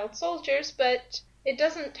use child soldiers, but it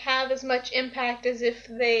doesn't have as much impact as if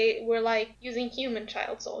they were, like, using human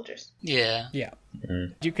child soldiers. Yeah. Yeah.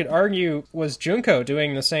 You could argue, was Junko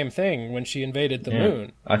doing the same thing when she invaded the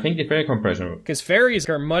moon? I think the fairy comparison... Because fairies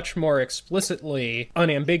are much more explicitly,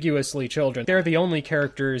 unambiguously children. They're the only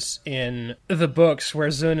characters in the books where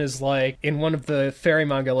Zun is like, in one of the fairy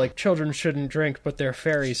manga, like, children shouldn't drink, but they're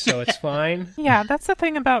fairies, so it's fine. Yeah, that's the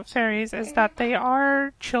thing about fairies, is that they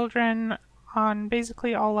are children on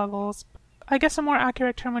basically all levels. I guess a more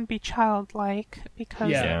accurate term would be childlike,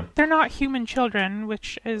 because they're not human children,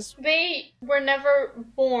 which is... They were never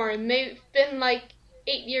born. They've been, like,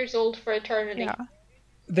 8 years old for eternity. Yeah.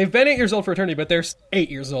 They've been 8 years old for eternity, but they're 8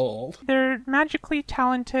 years old. They're magically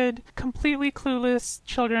talented, completely clueless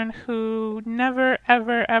children who never,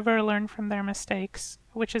 ever, ever learn from their mistakes,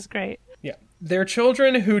 which is great. Yeah. They're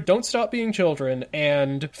children who don't stop being children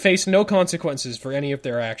and face no consequences for any of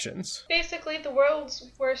their actions. Basically, the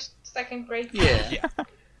world's worst second grade. Yeah.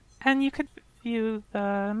 And you could view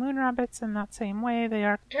the moon rabbits in that same way. They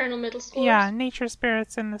are Eternal middle schoolers. Yeah, nature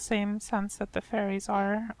spirits in the same sense that the fairies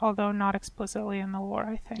are, although not explicitly in the lore,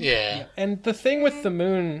 I think. Yeah. And the thing with the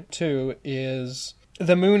moon, too, is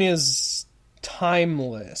the moon is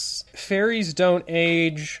timeless. Fairies don't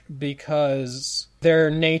age because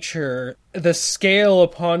their nature, the scale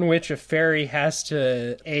upon which a fairy has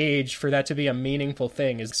to age for that to be a meaningful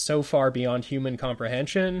thing is so far beyond human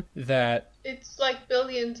comprehension that... It's like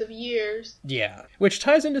billions of years. Yeah. Which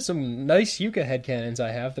ties into some nice Yuka headcanons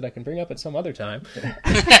I have that I can bring up at some other time.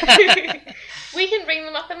 We can bring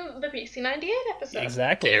them up in the PC98 episode.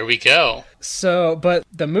 Exactly. There we go. So, but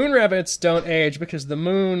the moon rabbits don't age because the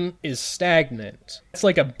moon is stagnant. It's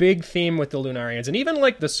like a big theme with the Lunarians. And even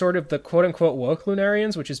like the sort of the quote-unquote woke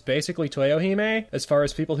Lunarians, which is basically Toyohime, as far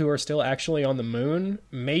as people who are still actually on the moon,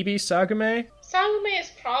 maybe Sagame. Sagame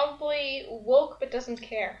is probably woke but doesn't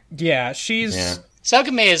care. Yeah, she's... Yeah.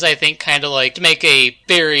 Sagame is, I think, kind of like, to make a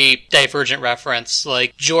very divergent reference,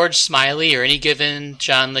 like George Smiley or any given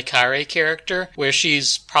John le Carre character, where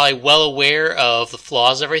she's probably well aware of the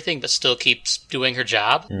flaws of everything, but still keeps doing her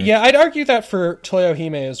job. Yeah, I'd argue that for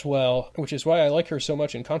Toyohime as well, which is why I like her so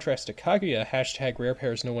much in contrast to Kaguya, hashtag rare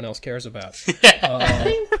pairs no one else cares about. I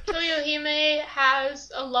think Toyohime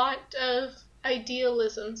has a lot of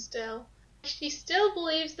idealism still. She still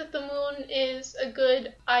believes that the moon is a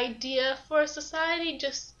good idea for society,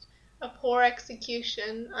 just a poor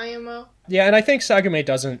execution, IMO. Yeah, and I think Sagame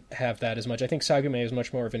doesn't have that as much. I think Sagame is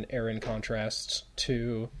much more of an air in contrast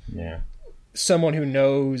to someone who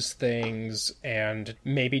knows things and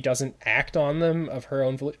maybe doesn't act on them of her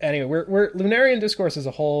own volition. Anyway, we're Lunarian discourse as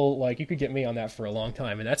a whole, like, you could get me on that for a long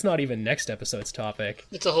time, and that's not even next episode's topic.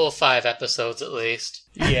 It's a whole 5 episodes at least.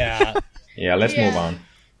 Yeah. Yeah, let's move on.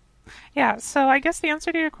 Yeah, so I guess the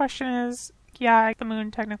answer to your question is, yeah, the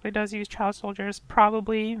moon technically does use child soldiers.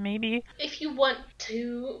 Probably, maybe. If you want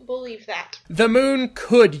to believe that. The moon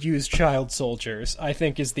could use child soldiers, I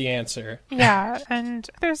think is the answer. Yeah, and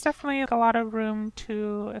there's definitely a lot of room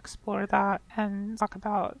to explore that and talk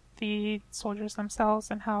about the soldiers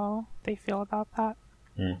themselves and how they feel about that.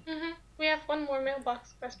 Mm-hmm. We have one more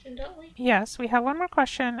mailbox question, don't we? Yes, we have one more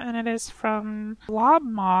question, and it is from Lob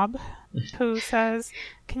Mob, who says,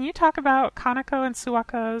 can you talk about Kaneko and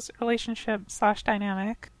Suwako's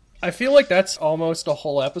relationship/dynamic? I feel like that's almost a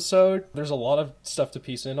whole episode. There's a lot of stuff to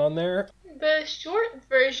piece in on there. The short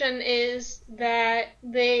version is that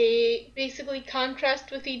they basically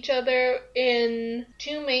contrast with each other in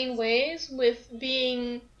two main ways, with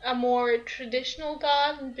being a more traditional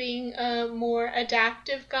god and being a more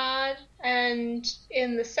adaptive god, and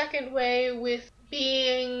in the second way with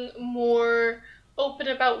being more open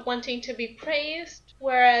about wanting to be praised,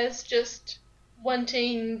 whereas just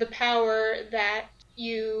wanting the power that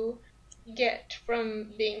you get from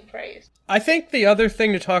being praised. I think the other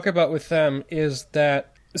thing to talk about with them is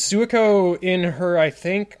that Suwako, in her, I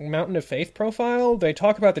think, Mountain of Faith profile, they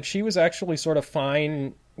talk about that she was actually sort of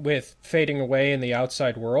fine with fading away in the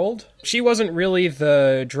outside world. She wasn't really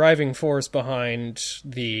the driving force behind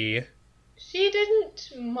the... She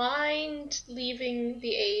didn't mind leaving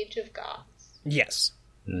the Age of Gods. Yes.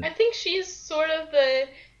 I think she's sort of the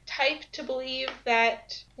type to believe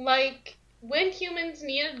that, like, when humans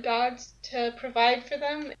needed gods to provide for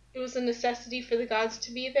them, it was a necessity for the gods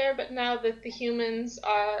to be there, but now that the humans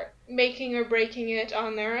are making or breaking it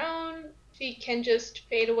on their own, she can just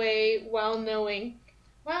fade away while knowing,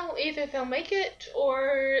 well, either they'll make it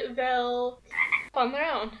or they'll on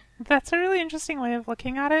their own. That's a really interesting way of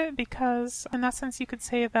looking at it, because in that sense you could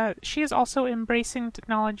say that she is also embracing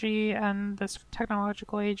technology and this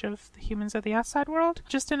technological age of the humans of the outside world,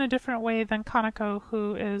 just in a different way than Kaneko,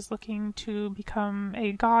 who is looking to become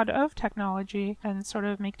a god of technology and sort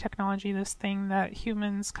of make technology this thing that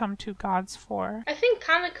humans come to gods for. I think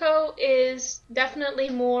Kaneko is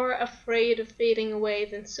definitely more afraid of fading away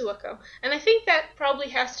than Suwako, and I think that probably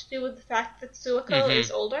has to do with the fact that Suwako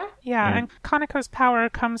is older. Yeah, and Kaneko's power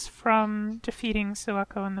comes from defeating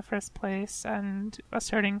Suwako in the first place and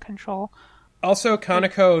asserting control. Also,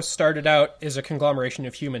 Kaneko started out as a conglomeration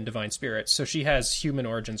of human divine spirits, so she has human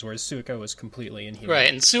origins, whereas Suwako is completely inhuman. Right,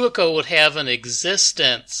 and Suwako would have an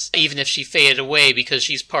existence even if she faded away because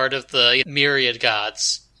she's part of the myriad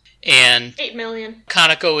gods. And 8 million.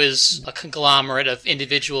 Kaneko is a conglomerate of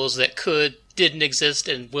individuals that didn't exist,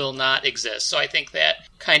 and will not exist. So I think that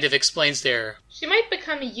kind of explains their... She might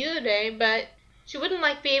become a Yurei, but she wouldn't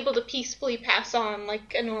be able to peacefully pass on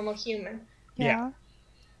like a normal human. Yeah.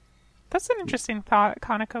 That's an interesting thought,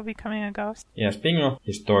 Kaneko becoming a ghost. Yeah, speaking of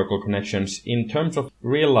historical connections, in terms of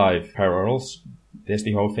real-life parallels, there's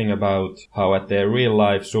the whole thing about how at the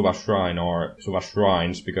real-life Suva shrine, or Suva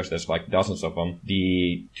shrines, because there's dozens of them,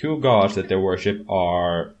 the two gods that they worship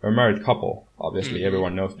are a married couple. Obviously,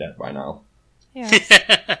 everyone knows that by now. Yes.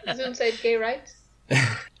 Zoom said gay rights.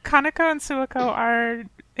 Kaneko and Suwako are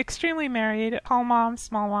extremely married, tall mom,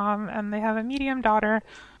 small mom, and they have a medium daughter.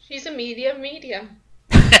 She's a medium.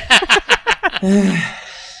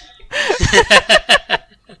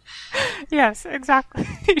 Yes, exactly.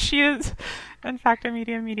 She is, in fact, a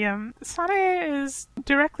medium. Sane is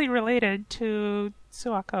directly related to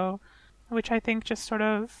Suwako, which I think just sort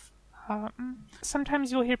of...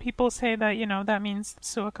 sometimes you'll hear people say that, that means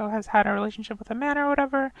Suwako has had a relationship with a man or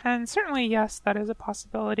whatever, and certainly, yes, that is a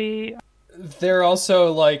possibility. They're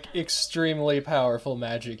also, extremely powerful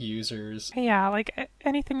magic users. Yeah,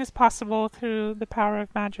 anything is possible through the power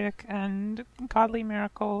of magic and godly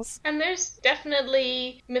miracles. And there's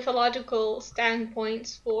definitely mythological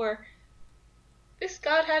standpoints for this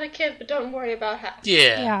god had a kid, but don't worry about how.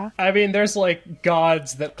 Yeah. I mean, there's,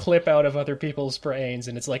 gods that clip out of other people's brains,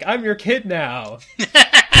 and it's I'm your kid now.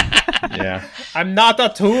 Yeah. I'm not a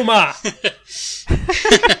Tuma.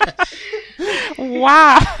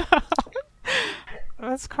 Wow.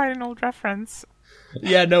 That's quite an old reference.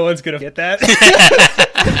 Yeah, no one's gonna get that.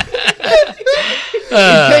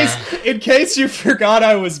 In case you forgot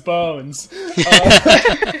I was Bones.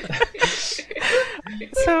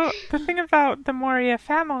 So, the thing about the Moria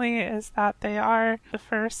family is that they are the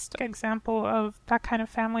first example of that kind of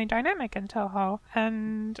family dynamic in Toho,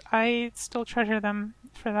 and I still treasure them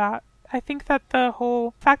for that. I think that the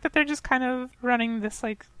whole fact that they're just kind of running this,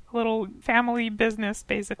 little family business,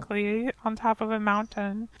 basically, on top of a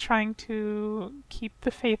mountain, trying to keep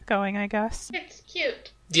the faith going, I guess. It's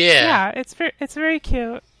cute. Yeah. Yeah, it's very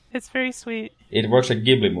cute. It's very sweet. It works like a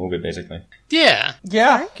Ghibli movie, basically. Yeah.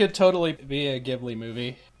 Yeah, could totally be a Ghibli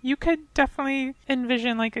movie. You could definitely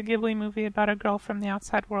envision like a Ghibli movie about a girl from the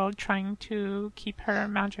outside world trying to keep her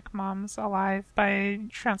magic moms alive by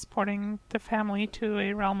transporting the family to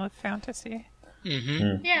a realm of fantasy.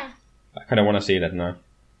 Yeah. I kind of want to see that now.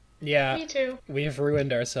 Yeah, Me too. we've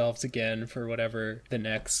ruined ourselves again for whatever the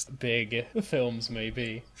next big films may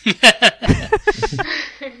be.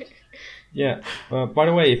 Yeah. By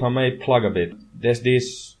the way, if I may plug a bit, there's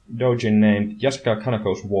this doujin named Yasuka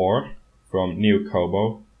Kanako's War from New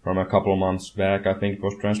Kobo from a couple of months back, I think it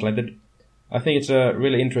was translated. I think it's a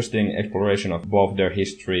really interesting exploration of both their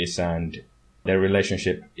histories and their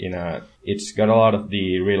relationship it's got a lot of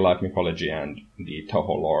the real life mythology and the Toho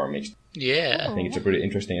lore mixed. Yeah. I think it's a pretty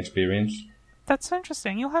interesting experience. That's so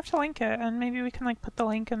interesting. You'll have to link it, and maybe we can like put the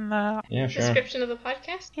link in the Yeah, sure. Description of the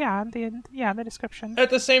podcast? the description. At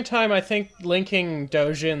the same time, I think linking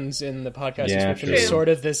doujins in the podcast description true. is sort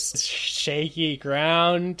of this shaky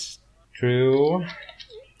ground. True.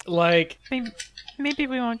 Like, Maybe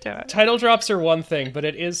we won't do it. title drops are one thing, but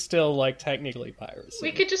it is still, like, technically piracy.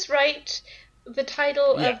 We could just write the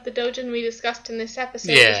title Yeah. of the doujin we discussed in this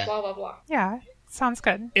episode Yeah. is blah blah blah. Yeah, sounds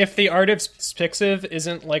good. If the artist's Pixiv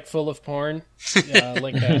isn't, like, full of porn,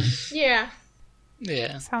 link that. Yeah.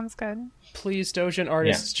 Yeah. Sounds good. Please, doujin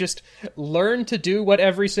artists, just learn to do what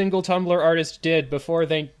every single Tumblr artist did before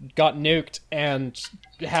they got nuked and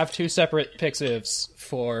have 2 separate Pixivs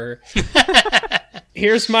for...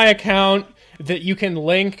 Here's my account that you can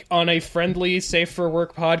link on a friendly Safe for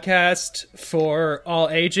Work podcast for all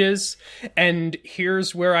ages, and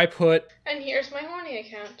here's where I put And here's my horny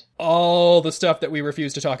account. all the stuff that we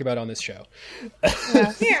refuse to talk about on this show.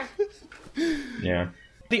 Yeah. Yeah.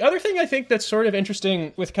 The other thing I think that's sort of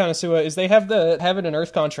interesting with Konosuba is they have the heaven and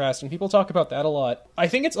earth contrast, and people talk about that a lot. I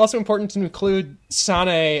think it's also important to include Sane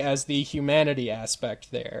as the humanity aspect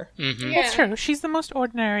there. Yeah. That's true. She's the most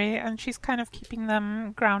ordinary, and she's kind of keeping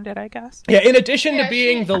them grounded, I guess. Yeah, in addition Yeah, to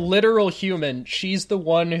being she- the literal human, she's the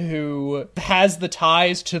one who has the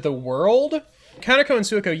ties to the world. Kaneko and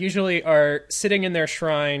Suiko usually are sitting in their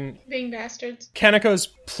shrine. Being bastards. Kaneko's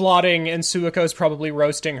plotting, and Suiko's probably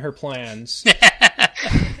roasting her plans.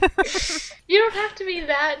 You don't have to be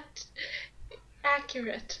that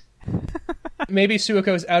accurate. Maybe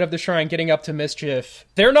Suiko's out of the shrine getting up to mischief.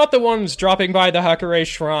 They're not the ones dropping by the Hakure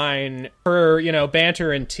shrine for,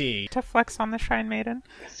 banter and tea. To flex on the Shrine Maiden.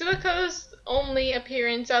 Suiko's only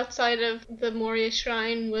appearance outside of the Moria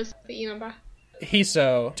shrine was the Inaba.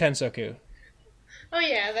 Hiso Tensoku. Oh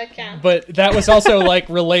yeah, that counts. But that was also,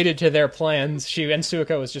 related to their plans. She and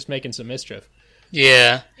Suiko was just making some mischief.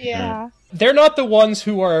 Yeah. Yeah. They're not the ones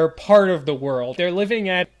who are part of the world. They're living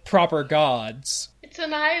at proper gods. It's a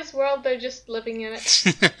nice world, they're just living in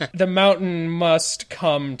it. The mountain must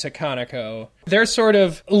come to Kaneko. They're sort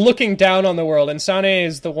of looking down on the world, and Sane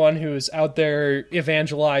is the one who's out there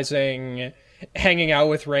evangelizing, hanging out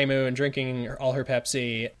with Reimu and drinking all her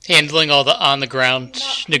Pepsi. Handling all the on-the-ground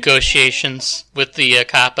negotiations with the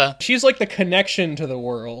Kappa. She's like the connection to the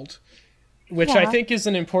world, which I Yeah. think is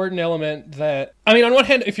an important element that... I mean, on one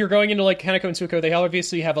hand, if you're going into, Kaneko and Suiko, they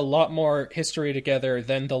obviously have a lot more history together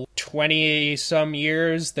than the 20-some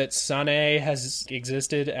years that Sane has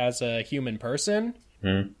existed as a human person.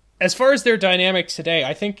 As far as their dynamic today,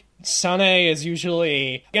 I think Sane is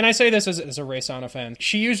usually... And I say this as a Reisana fan.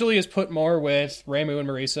 She usually is put more with Reimu and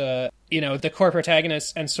Marisa, the core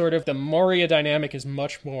protagonists, and sort of the Moria dynamic is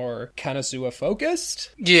much more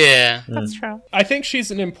Konosuba-focused. Yeah. That's true. I think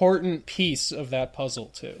she's an important piece of that puzzle,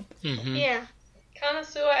 too. Yeah.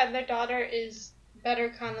 Konosuba and their daughter is better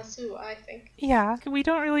Konosuba, I think. Yeah, we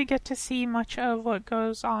don't really get to see much of what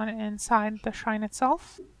goes on inside the shrine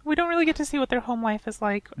itself. We don't really get to see what their home life is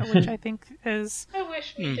like, which I think is... I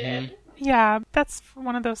wish we did. Yeah, that's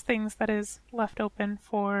one of those things that is left open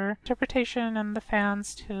for interpretation and the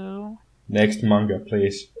fans to Next manga,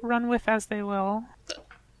 please. run with as they will.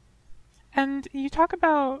 And you talk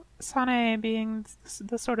about Sane being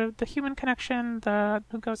the sort of the human connection,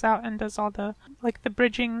 who goes out and does all the the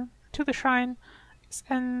bridging to the shrine.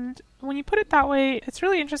 And when you put it that way, it's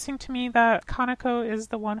really interesting to me that Kaneko is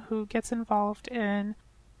the one who gets involved in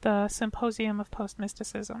the Symposium of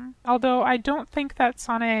Post-Mysticism. Although I don't think that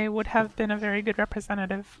Sane would have been a very good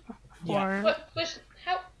representative for...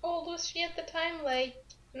 How old was she at the time?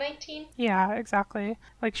 19? Yeah, exactly.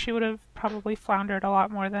 She would have probably floundered a lot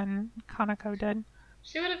more than Kaneko did.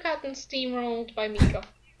 She would have gotten steamrolled by Miko.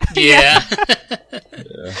 Yeah.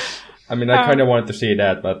 I mean, I kind of wanted to see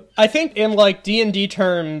that, but I think in like D&D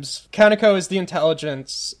terms, Kaneko is the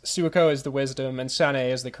intelligence, Suiko is the wisdom, and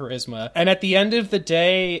Sanae is the charisma. And at the end of the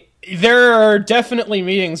day, there are definitely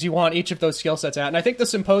meetings you want each of those skill sets at. And I think the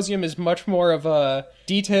symposium is much more of a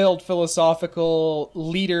detailed philosophical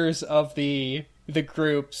leaders of the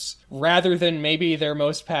groups rather than maybe their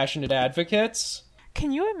most passionate advocates.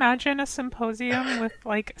 Can you imagine a symposium with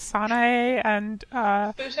like Sanae and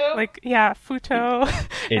Futo? Futo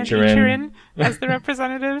and Ichirin. Ichirin as the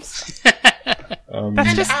representatives?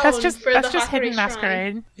 That's just Hakari hidden Shrine.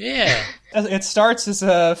 masquerade. Yeah. It starts as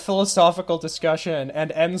a philosophical discussion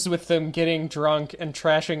and ends with them getting drunk and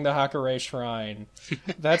trashing the Hakare Shrine.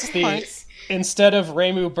 That's the... course. Instead of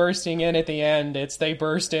Reimu bursting in at the end, it's they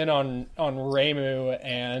burst in on Reimu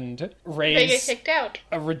and They get raise kicked out.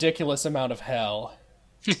 a ridiculous amount of hell.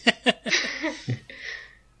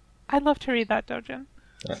 I'd love to read that, Dojin.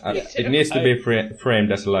 it needs to be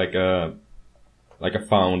framed as like a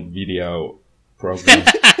found video program.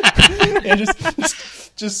 Yeah,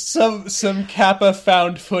 just some Kappa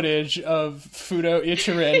found footage of Fudo,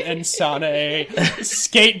 Ichirin, and Sanae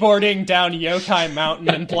skateboarding down Yokai Mountain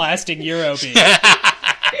and blasting Eurobeat.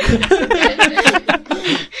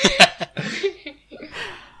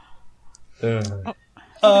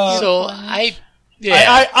 So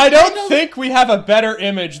I don't think we have a better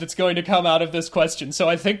image that's going to come out of this question, so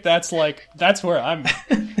I think that's where I'm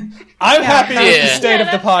happy with the Yeah. state of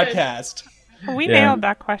the that's good. podcast. We Yeah. nailed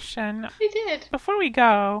that question. We did. Before we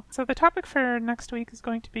go, so the topic for next week is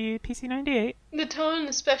going to be PC98. The tone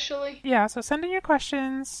especially. Yeah, so send in your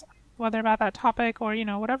questions, whether about that topic or,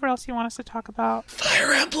 whatever else you want us to talk about.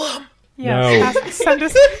 Fire Emblem! Yes, send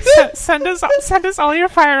us all your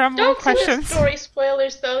Fire Emblem Don't send us questions. story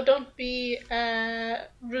spoilers though. Don't be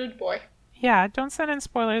rude boy. Yeah, don't send in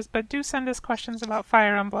spoilers, but do send us questions about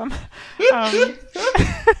Fire Emblem.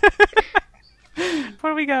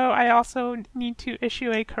 Before we go, I also need to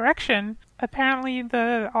issue a correction. Apparently,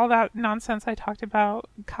 all that nonsense I talked about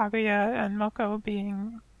Kaguya and Moko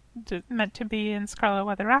being meant to be in Scarlet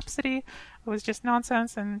Weather Rhapsody was just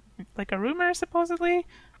nonsense and like a rumor, supposedly.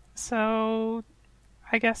 So,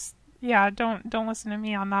 I guess, don't listen to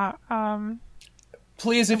me on that.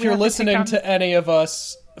 Please, if We you're have to listening take to any of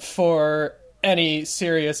us for any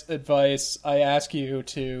serious advice, I ask you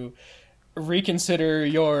to reconsider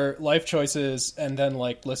your life choices and then,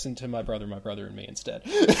 listen to my brother, and me instead.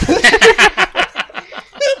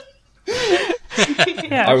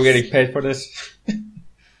 Yes. Are we getting paid for this?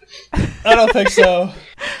 I don't think so.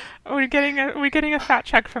 We're getting a fat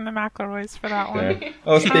check from the McElroys for that one. Yeah.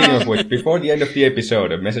 Oh, speaking of which, before the end of the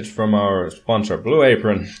episode, a message from our sponsor, Blue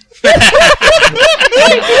Apron.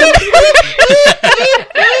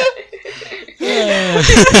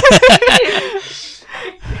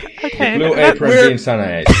 Okay. Blue that- Apron we're- being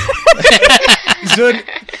Sanae.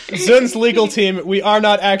 Zun's legal team, we are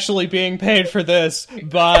not actually being paid for this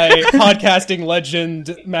by podcasting legend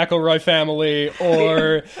McElroy family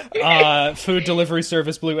or food delivery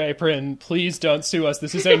service Blue Apron. Please don't sue us.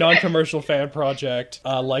 This is a non-commercial fan project,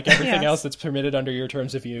 like everything Yes. else that's permitted under your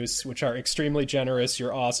terms of use, which are extremely generous.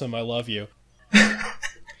 You're awesome. I love you.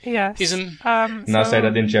 Yes. He's in- Now So say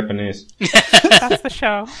that in Japanese. that's the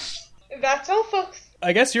show. That's all, folks.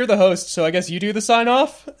 I guess you're the host, so I guess you do the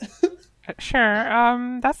sign-off? Sure.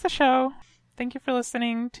 That's the show. Thank you for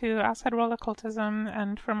listening to Outside World Occultism,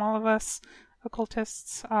 and from all of us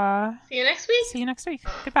occultists, See you next week. see you next week.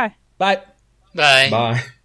 Goodbye. Bye. Bye. Bye.